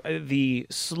watching the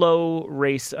slow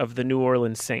race of the New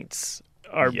Orleans Saints.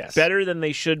 Are better than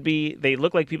they should be. They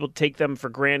look like people take them for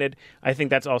granted. I think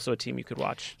that's also a team you could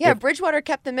watch. Yeah, Bridgewater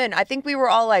kept them in. I think we were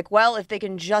all like, well, if they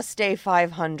can just stay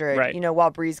 500, Right. while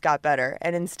Breeze got better.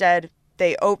 And instead,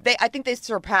 I think they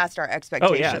surpassed our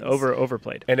expectations.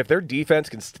 Overplayed. And if their defense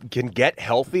can get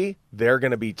healthy, they're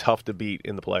going to be tough to beat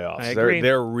in the playoffs. I agree.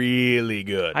 They're really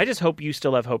good. I just hope you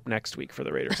still have hope next week for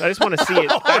the Raiders. I just want to see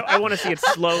it. I want to see it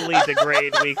slowly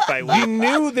degrade week by week. You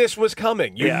knew this was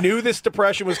coming. You knew this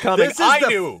depression was coming.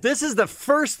 This is the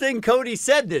first thing Cody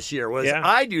said this year was,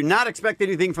 I do not expect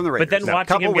anything from the Raiders. But then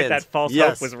watching him get that false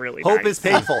hope was really nice. Hope is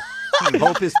painful.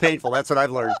 Hope is painful. That's what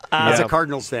I've learned as a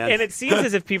Cardinals fan. And it seems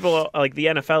as if people, like the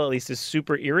NFL at least, is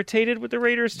super irritated with the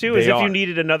Raiders too, They as if are. you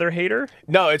needed another hater.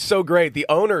 No, it's so great. The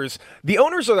owners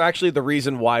are actually the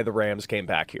reason why the Rams came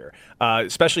back here.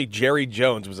 Especially Jerry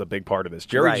Jones was a big part of this.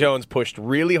 Jerry Jones pushed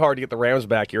really hard to get the Rams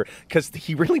back here because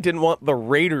he really didn't want the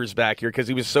Raiders back here because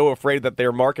he was so afraid that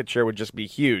their market share would just be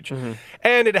huge. Mm-hmm.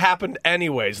 And it happened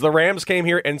anyways. The Rams came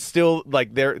here and still,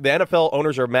 like, the NFL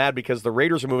owners are mad because the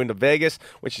Raiders are moving to Vegas,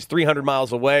 which is 300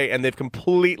 miles away, and they've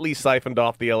completely siphoned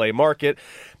off the LA market.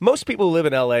 Most people who live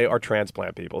in LA are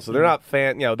transplant people, so they're not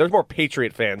there's more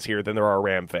Patriot fans here than there are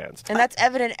Ram fans. And that's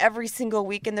evident every single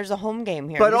weekend there's a home game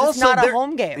here. But it's also not a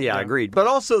home game. Yeah, agreed. But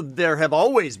also there have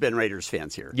always been Raiders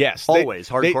fans here. Yes. Always.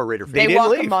 Hardcore Raider fans. They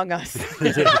walk among us.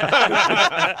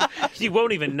 You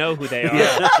won't even know who they are.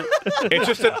 Yeah. It's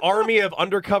just an army of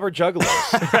undercover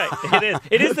juggalos. Right. It is.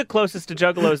 It is the closest to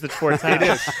juggalos that sports has. It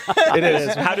is. It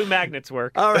is. How do magnets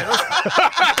work? All right.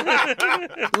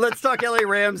 Let's talk LA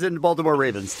Rams and Baltimore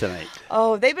Ravens tonight.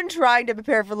 Oh, they've been trying to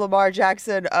prepare for Lamar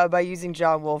Jackson by using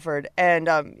John Wolford. And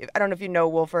I don't know if you know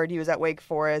Wolford. He was at Wake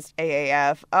Forest,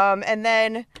 AAF. And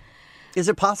then... Is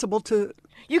it possible to...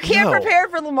 You can't prepare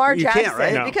for Lamar Jackson. You can't,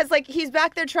 right? No. Because, he's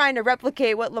back there trying to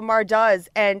replicate what Lamar does,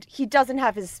 and he doesn't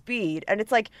have his speed. And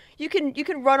it's you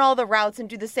can run all the routes and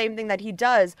do the same thing that he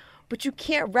does, but you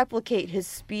can't replicate his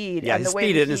speed. Yeah, and his the way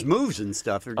speed that and his moves and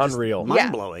stuff are just unreal.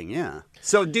 Mind-blowing, yeah.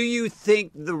 So do you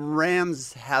think the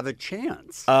Rams have a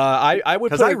chance? I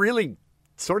would Because I really...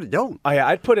 sort of don't.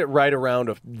 I'd put it right around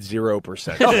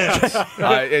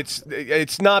 0%.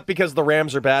 It's not because the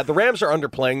Rams are bad. The Rams are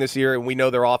underplaying this year, and we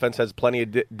know their offense has plenty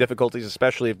of difficulties,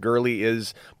 especially if Gurley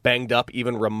is banged up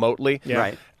even remotely. Yeah.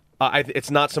 Right.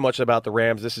 It's not so much about the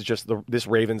Rams. This is just this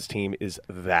Ravens team is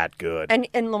that good.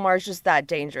 And Lamar's just that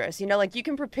dangerous. You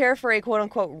can prepare for a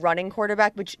quote-unquote running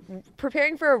quarterback, which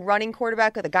preparing for a running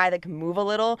quarterback with a guy that can move a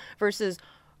little versus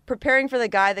preparing for the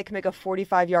guy that can make a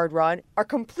 45-yard run are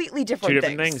completely different things. Two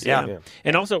different things, yeah.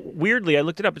 And also, weirdly, I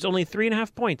looked it up. It's only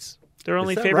 3.5 points. They're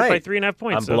only favored by 3.5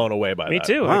 points. I'm blown away by that. Me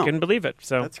too. Wow. I couldn't believe it.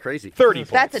 So that's crazy. 30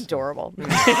 points. That's adorable.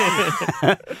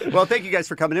 Well, thank you guys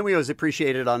for coming in. We always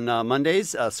appreciate it on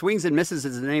Mondays. Swings and Misses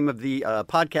is the name of the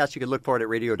podcast. You can look for it at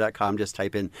radio.com. Just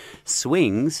type in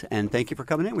Swings. And thank you for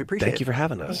coming in. We appreciate it. Thank you for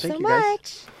having us. Thank you so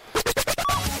much.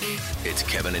 It's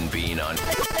Kevin and Bean on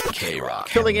K-Rock.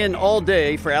 Filling in all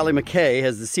day for Allie McKay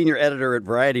as the senior editor at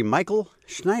Variety, Michael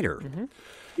Schneider. Mm-hmm.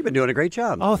 You've been doing a great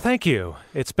job. Oh, thank you.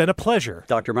 It's been a pleasure.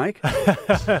 Dr. Mike?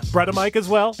 Brudda Mike as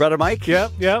well. Brudda Mike?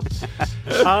 Yep.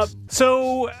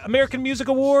 So, American Music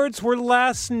Awards were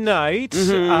last night.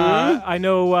 Mm-hmm. I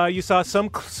know you saw some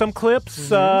clips.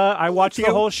 Mm-hmm. I watched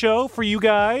the whole show for you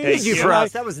guys. Thank you for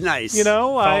us. That was nice.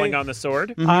 Falling on the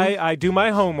sword. Mm-hmm. I do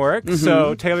my homework. Mm-hmm.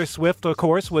 So Taylor Swift, of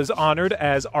course, was honored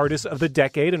as Artist of the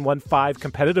Decade and won 5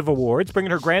 competitive awards,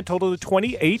 bringing her grand total to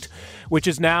 28, which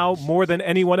is now more than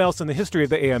anyone else in the history of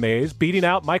the AMAs, beating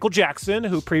out Michael Jackson,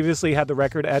 who previously had the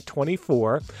record at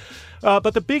 24.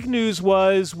 But the big news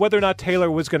was whether or not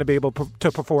Taylor was going to be able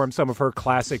to perform some of her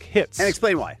classic hits. And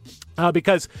explain why.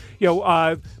 Because,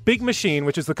 Big Machine,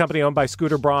 which is the company owned by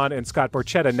Scooter Braun and Scott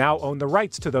Borchetta, now own the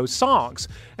rights to those songs.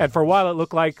 And for a while, it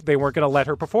looked like they weren't going to let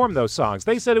her perform those songs.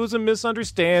 They said it was a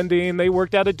misunderstanding. They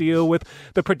worked out a deal with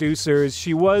the producers.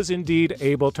 She was indeed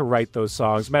able to write those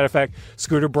songs. Matter of fact,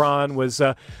 Scooter Braun was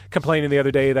complaining the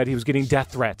other day that he was getting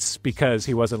death threats because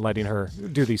he wasn't letting her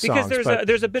do these songs. Because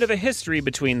there's a bit of a history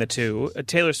between the two.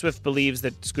 Taylor Swift believes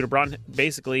that Scooter Braun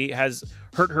basically has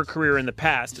hurt her career in the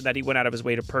past, that he went out of his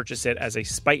way to purchase it as a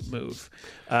spite move.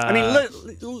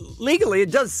 Legally,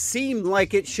 it does seem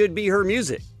like it should be her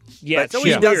music. Yeah, but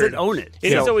she doesn't own it.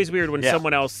 It is always weird when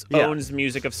someone else owns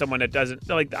music of someone that doesn't,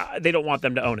 they don't want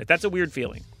them to own it. That's a weird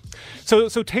feeling.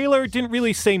 So Taylor didn't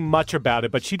really say much about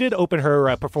it, but she did open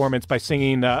her performance by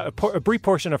singing a brief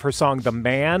portion of her song, The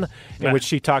Man, in which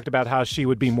she talked about how she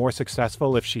would be more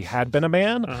successful if she had been a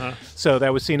man. Uh-huh. So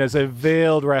that was seen as a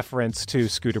veiled reference to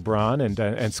Scooter Braun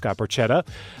and Scott Borchetta.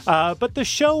 But the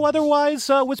show otherwise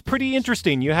was pretty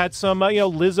interesting. You had some,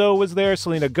 Lizzo was there,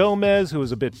 Selena Gomez, who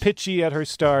was a bit pitchy at her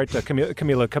start.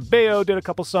 Camila Cabello did a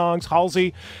couple songs,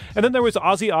 Halsey. And then there was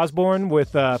Ozzy Osbourne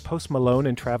with Post Malone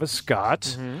and Travis Scott.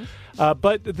 Mm-hmm.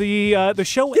 But the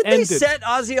show Did ended. they set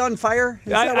Ozzy on fire?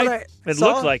 Is that what I It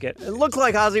saw? looked like it. It looked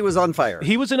like Ozzy was on fire.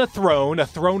 He was in a throne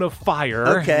of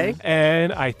fire. Okay.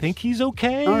 And I think he's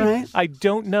okay. All right. I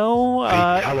don't know.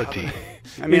 Fatality.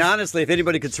 I mean, honestly, if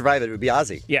anybody could survive it, it would be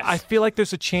Ozzy. Yes. I feel like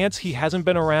there's a chance he hasn't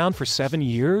been around for 7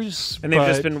 years. And they've but-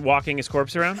 just been walking his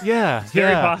corpse around? Yeah. It's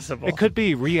very yeah. possible. It could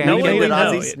be No one reanimated. would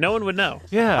know. No one would know.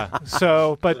 Yeah.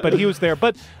 So, but he was there.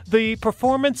 But the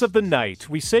performance of the night,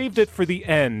 we saved it for the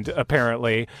end,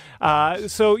 apparently.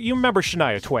 So you remember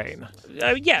Shania Twain?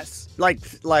 Yes.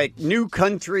 Like new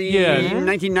country, Yeah.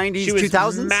 1990s, She was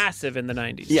 2000s? massive in the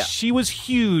 90s. Yeah. She was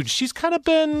huge. She's kind of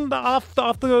been off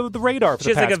the radar for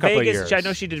She the has past like a couple of Vegas. years. I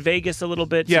know she did Vegas a little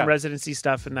bit, Yeah. some residency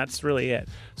stuff, and that's really it.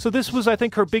 So this was, I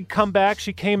think, her big comeback.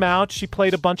 She came out, she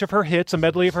played a bunch of her hits, a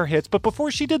medley of her hits. But before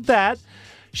she did that,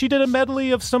 she did a medley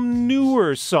of some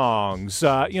newer songs.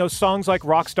 Songs like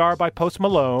Rockstar by Post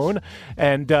Malone,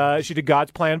 and she did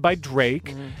God's Plan by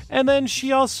Drake. And then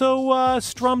she also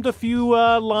strummed a few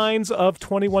lines of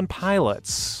 21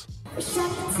 Pilots.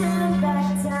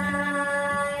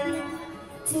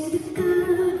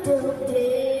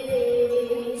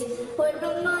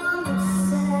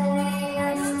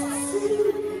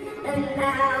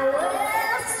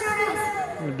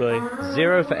 Really.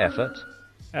 0 for effort,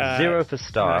 0 for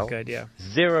style, Not good, yeah.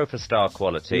 0 for star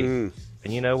quality, and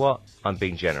you know what? I'm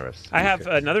being generous. I have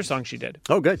another song she did.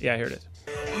 Oh, good. Yeah, here it is.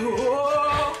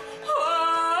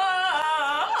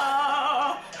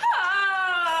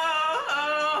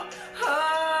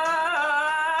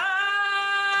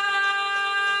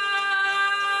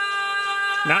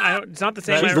 It's not the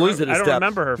same. She's losing a I don't step.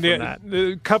 remember her from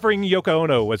that. Covering Yoko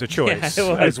Ono was a choice Yeah, it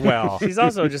was. as well. She's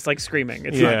also just like screaming.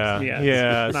 It's Yeah.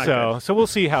 it's not good. So we'll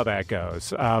see how that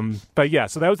goes. But yeah,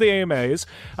 so that was the AMAs.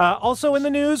 Also in the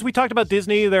news, we talked about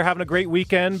Disney. They're having a great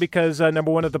weekend because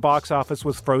number one at the box office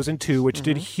was Frozen 2, which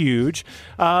did huge.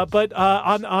 But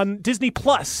on Disney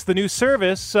Plus, the new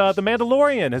service, The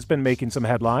Mandalorian has been making some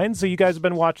headlines. So you guys have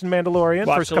been watching Mandalorian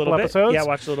Watched first a couple little bit. episodes. Yeah,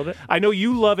 watched a little bit. I know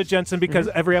you love it, Jensen, because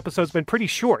every episode's been pretty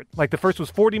short. Like the first was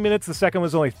 40 minutes, the second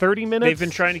was only 30 minutes. They've been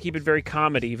trying to keep it very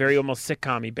comedy, very almost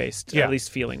sitcom-y based, Yeah. at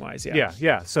least feeling-wise. Yeah.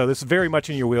 Yeah. So this is very much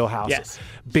in your wheelhouse. Yes.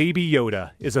 Baby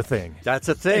Yoda is a thing. That's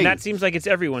a thing. And that seems like it's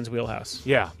everyone's wheelhouse.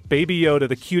 Yeah, Baby Yoda,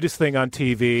 the cutest thing on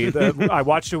TV. I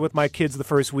watched it with my kids the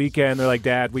first weekend. They're like,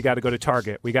 Dad, we got to go to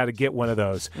Target. We got to get one of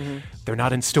those. They're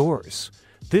not in stores.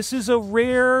 This is a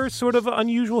rare, sort of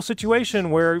unusual situation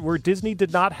where Disney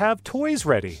did not have toys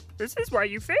ready. This is why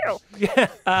you fail. Yeah.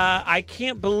 I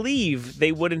can't believe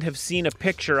they wouldn't have seen a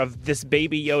picture of this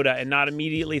Baby Yoda and not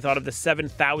immediately thought of the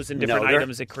 7,000 different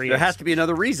items it creates. There has to be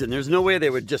another reason. There's no way they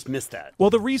would just miss that.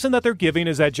 Well, the reason that they're giving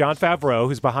is that Jon Favreau,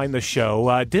 who's behind the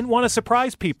show, didn't want to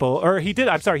surprise people. Or he did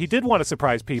want to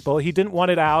surprise people. He didn't want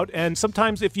it out. And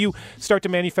sometimes if you start to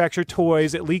manufacture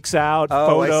toys, it leaks out,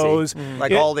 photos. I see.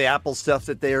 Like all the Apple stuff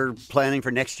that they're planning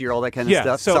for next year, all that kind of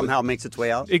stuff, somehow makes its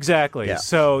way out. Exactly. Yeah.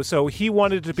 So he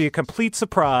wanted it to be a complete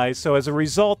surprise. So as a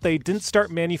result, they didn't start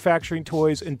manufacturing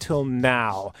toys until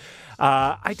now.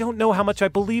 I don't know how much I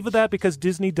believe of that because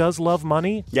Disney does love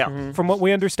money, from what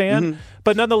we understand.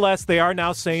 But nonetheless, they are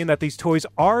now saying that these toys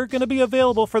are going to be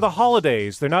available for the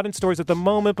holidays. They're not in stores at the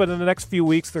moment, but in the next few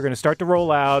weeks, they're going to start to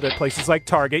roll out at places like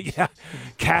Target. Yeah,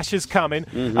 cash is coming.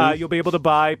 You'll be able to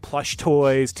buy plush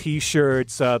toys,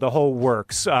 T-shirts, the whole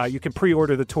works. You can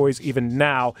pre-order the toys even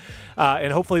now,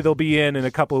 and hopefully they'll be in a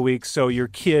couple of weeks, so your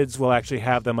kids will actually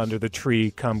have them under the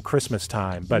tree come Christmas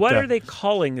time. But what are they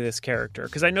calling this character?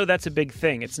 Because I know that's a big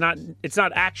thing. It's not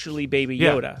actually Baby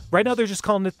Yoda. Yeah. Right now, they're just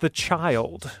calling it the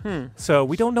child. So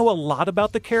we don't know a lot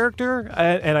about the character,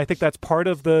 and I think that's part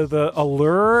of the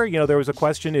allure. You know, there was a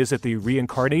question: is it the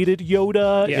reincarnated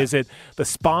Yoda? Yeah. Is it the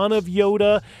spawn of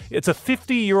Yoda? It's a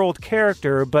 50-year-old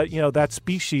character, but that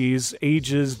species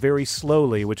ages very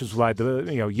slowly, which is why the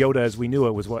Yoda, as we knew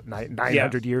it, was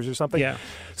 900 years or something. Yeah.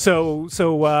 So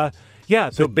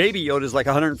Baby Yoda is like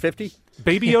 150.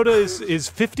 Baby Yoda is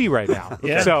 50 right now.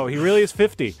 Yeah. So he really is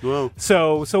 50. Whoa.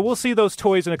 So we'll see those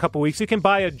toys in a couple weeks. You can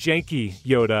buy a janky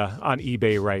Yoda on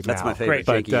eBay right now. That's my favorite,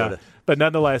 But, janky Yoda. But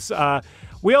nonetheless,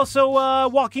 we also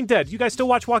Walking Dead. You guys still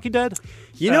watch Walking Dead?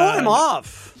 I'm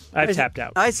off. I've tapped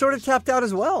out. I sort of tapped out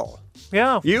as well.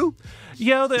 Yeah. You?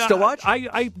 Yeah, Still watch?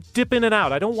 I dip in and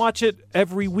out. I don't watch it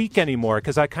every week anymore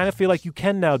because I kind of feel like you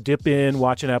can now dip in,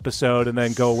 watch an episode, and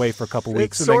then go away for a couple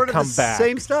weeks It's and sort then of come the back.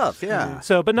 Same stuff, yeah.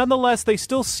 So, but nonetheless, they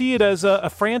still see it as a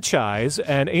franchise,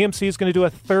 and AMC is going to do a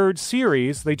third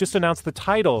series. They just announced the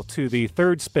title to the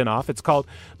third spinoff. It's called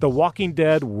The Walking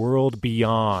Dead World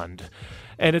Beyond.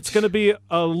 And it's going to be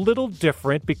a little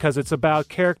different because it's about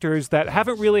characters that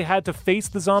haven't really had to face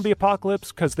the zombie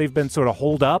apocalypse because they've been sort of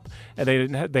holed up and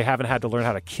they haven't had to learn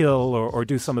how to kill or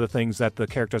do some of the things that the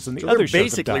characters in the other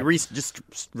shows have done. Basically just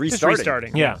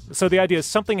restarting. Yeah. So the idea is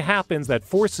something happens that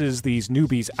forces these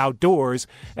newbies outdoors,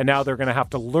 and now they're going to have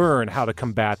to learn how to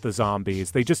combat the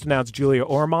zombies. They just announced Julia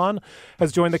Ormond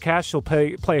has joined the cast. She'll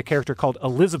play a character called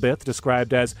Elizabeth,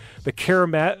 described as the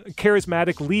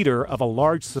charismatic leader of a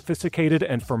large, sophisticated,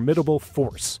 and formidable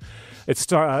force. It's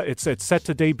set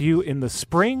to debut in the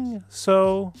spring,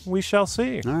 so we shall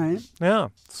see. All right. Yeah.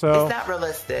 So it's not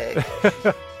realistic.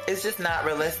 It's just not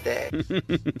realistic.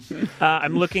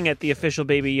 I'm looking at the official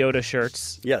Baby Yoda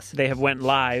shirts. Yes. They have went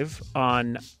live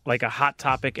on like a Hot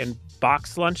Topic and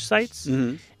Box Lunch sites,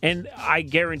 and I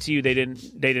guarantee you they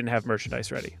didn't have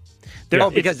merchandise ready.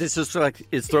 Because this is like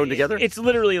it's thrown together? It's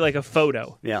literally like a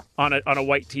photo. Yeah. On a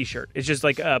white T-shirt. It's just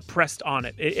like pressed on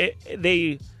it.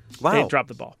 They dropped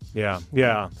the ball.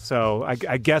 Yeah. So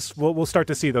I guess we'll start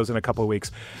to see those in a couple of weeks.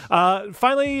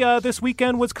 Finally, this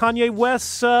weekend was Kanye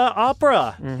West's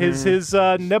opera, his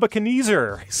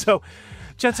Nebuchadnezzar. So,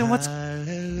 Jensen, what's...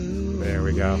 There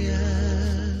we go.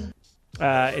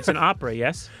 It's an opera,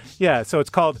 yes? Yeah, so it's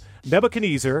called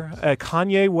Nebuchadnezzar, a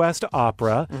Kanye West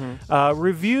opera.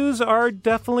 Reviews are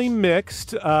definitely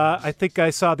mixed. I think I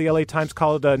saw the LA Times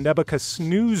call it a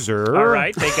Nebuchadnezzar. All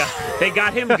right, they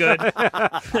got him good.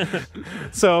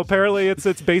 So apparently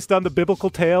it's based on the biblical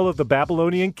tale of the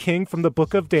Babylonian king from the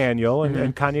book of Daniel,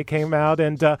 and Kanye came out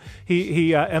and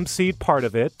he emceed part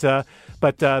of it.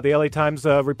 But the LA Times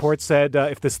report said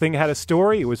if this thing had a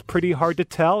story, it was pretty hard to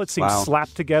tell. It seemed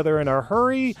slapped together in a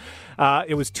hurry.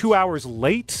 It was 2 hours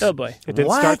late. Oh, boy. It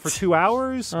didn't start for 2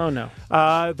 hours. Oh, no.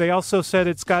 They also said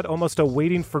it's got almost a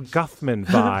Waiting for Guffman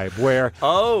vibe, where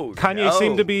Kanye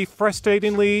seemed to be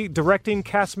frustratingly directing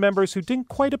cast members who didn't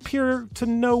quite appear to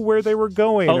know where they were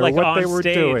going or like what they were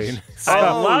doing.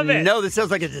 I love it. No, this sounds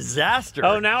like a disaster.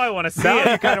 Oh, now I want to see now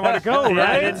it. You kind of want to go, right?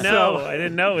 I didn't know. I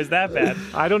didn't know it was that bad.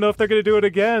 I don't know if they're going to do it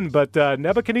again, but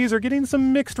Nebuchadnezzar getting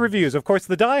some mixed reviews. Of course,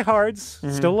 the diehards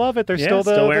still love it. They're still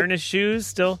wearing his shoes,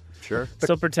 still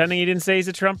pretending he didn't say he's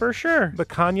a Trumper, sure. The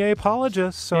Kanye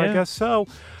apologist, so I guess so.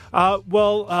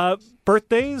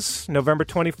 Birthdays, November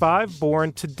 25,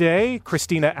 born today,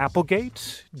 Christina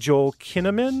Applegate, Joel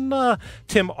Kinnaman,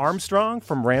 Tim Armstrong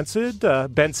from Rancid,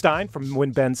 Ben Stein from When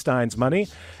Ben Stein's Money,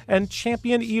 and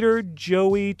champion eater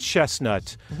Joey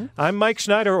Chestnut. I'm Mike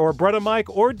Schneider, or Brudda Mike,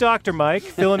 or Dr. Mike,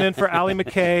 filling in for Allie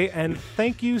McKay, and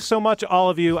thank you so much, all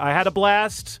of you. I had a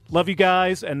blast. Love you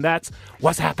guys, and that's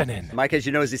what's happening. Mike, as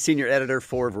you know, is the senior editor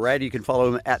for Variety. You can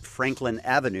follow him at Franklin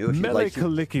Avenue if you'd like to.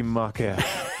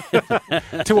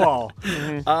 To all.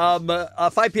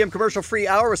 5 p.m. commercial-free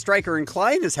hour with Stryker and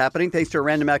Klein is happening thanks to a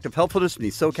random act of helpfulness from the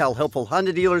SoCal Helpful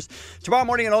Honda dealers. Tomorrow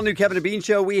morning, an all-new Kevin and Bean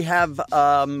show, we have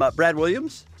Brad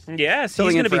Williams. Yes,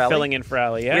 he's going to be filling in for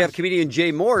Allie, yeah. We have comedian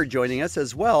Jay Moore joining us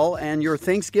as well, and your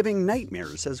Thanksgiving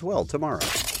nightmares as well tomorrow.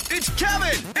 It's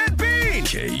Kevin and Bean!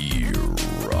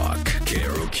 K-Rock,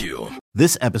 KROQ.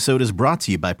 This episode is brought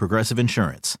to you by Progressive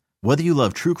Insurance. Whether you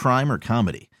love true crime or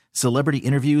comedy, celebrity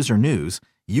interviews or news,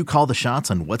 you call the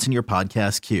shots on what's in your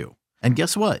podcast queue. And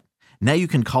guess what? Now you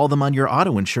can call them on your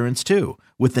auto insurance too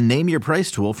with the Name Your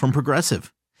Price tool from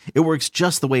Progressive. It works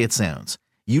just the way it sounds.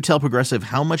 You tell Progressive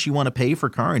how much you want to pay for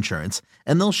car insurance,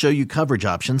 and they'll show you coverage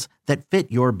options that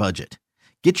fit your budget.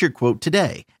 Get your quote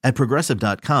today at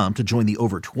Progressive.com to join the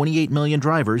over 28 million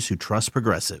drivers who trust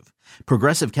Progressive.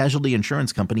 Progressive Casualty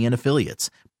Insurance Company and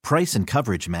Affiliates. Price and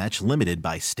coverage match limited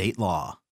by state law.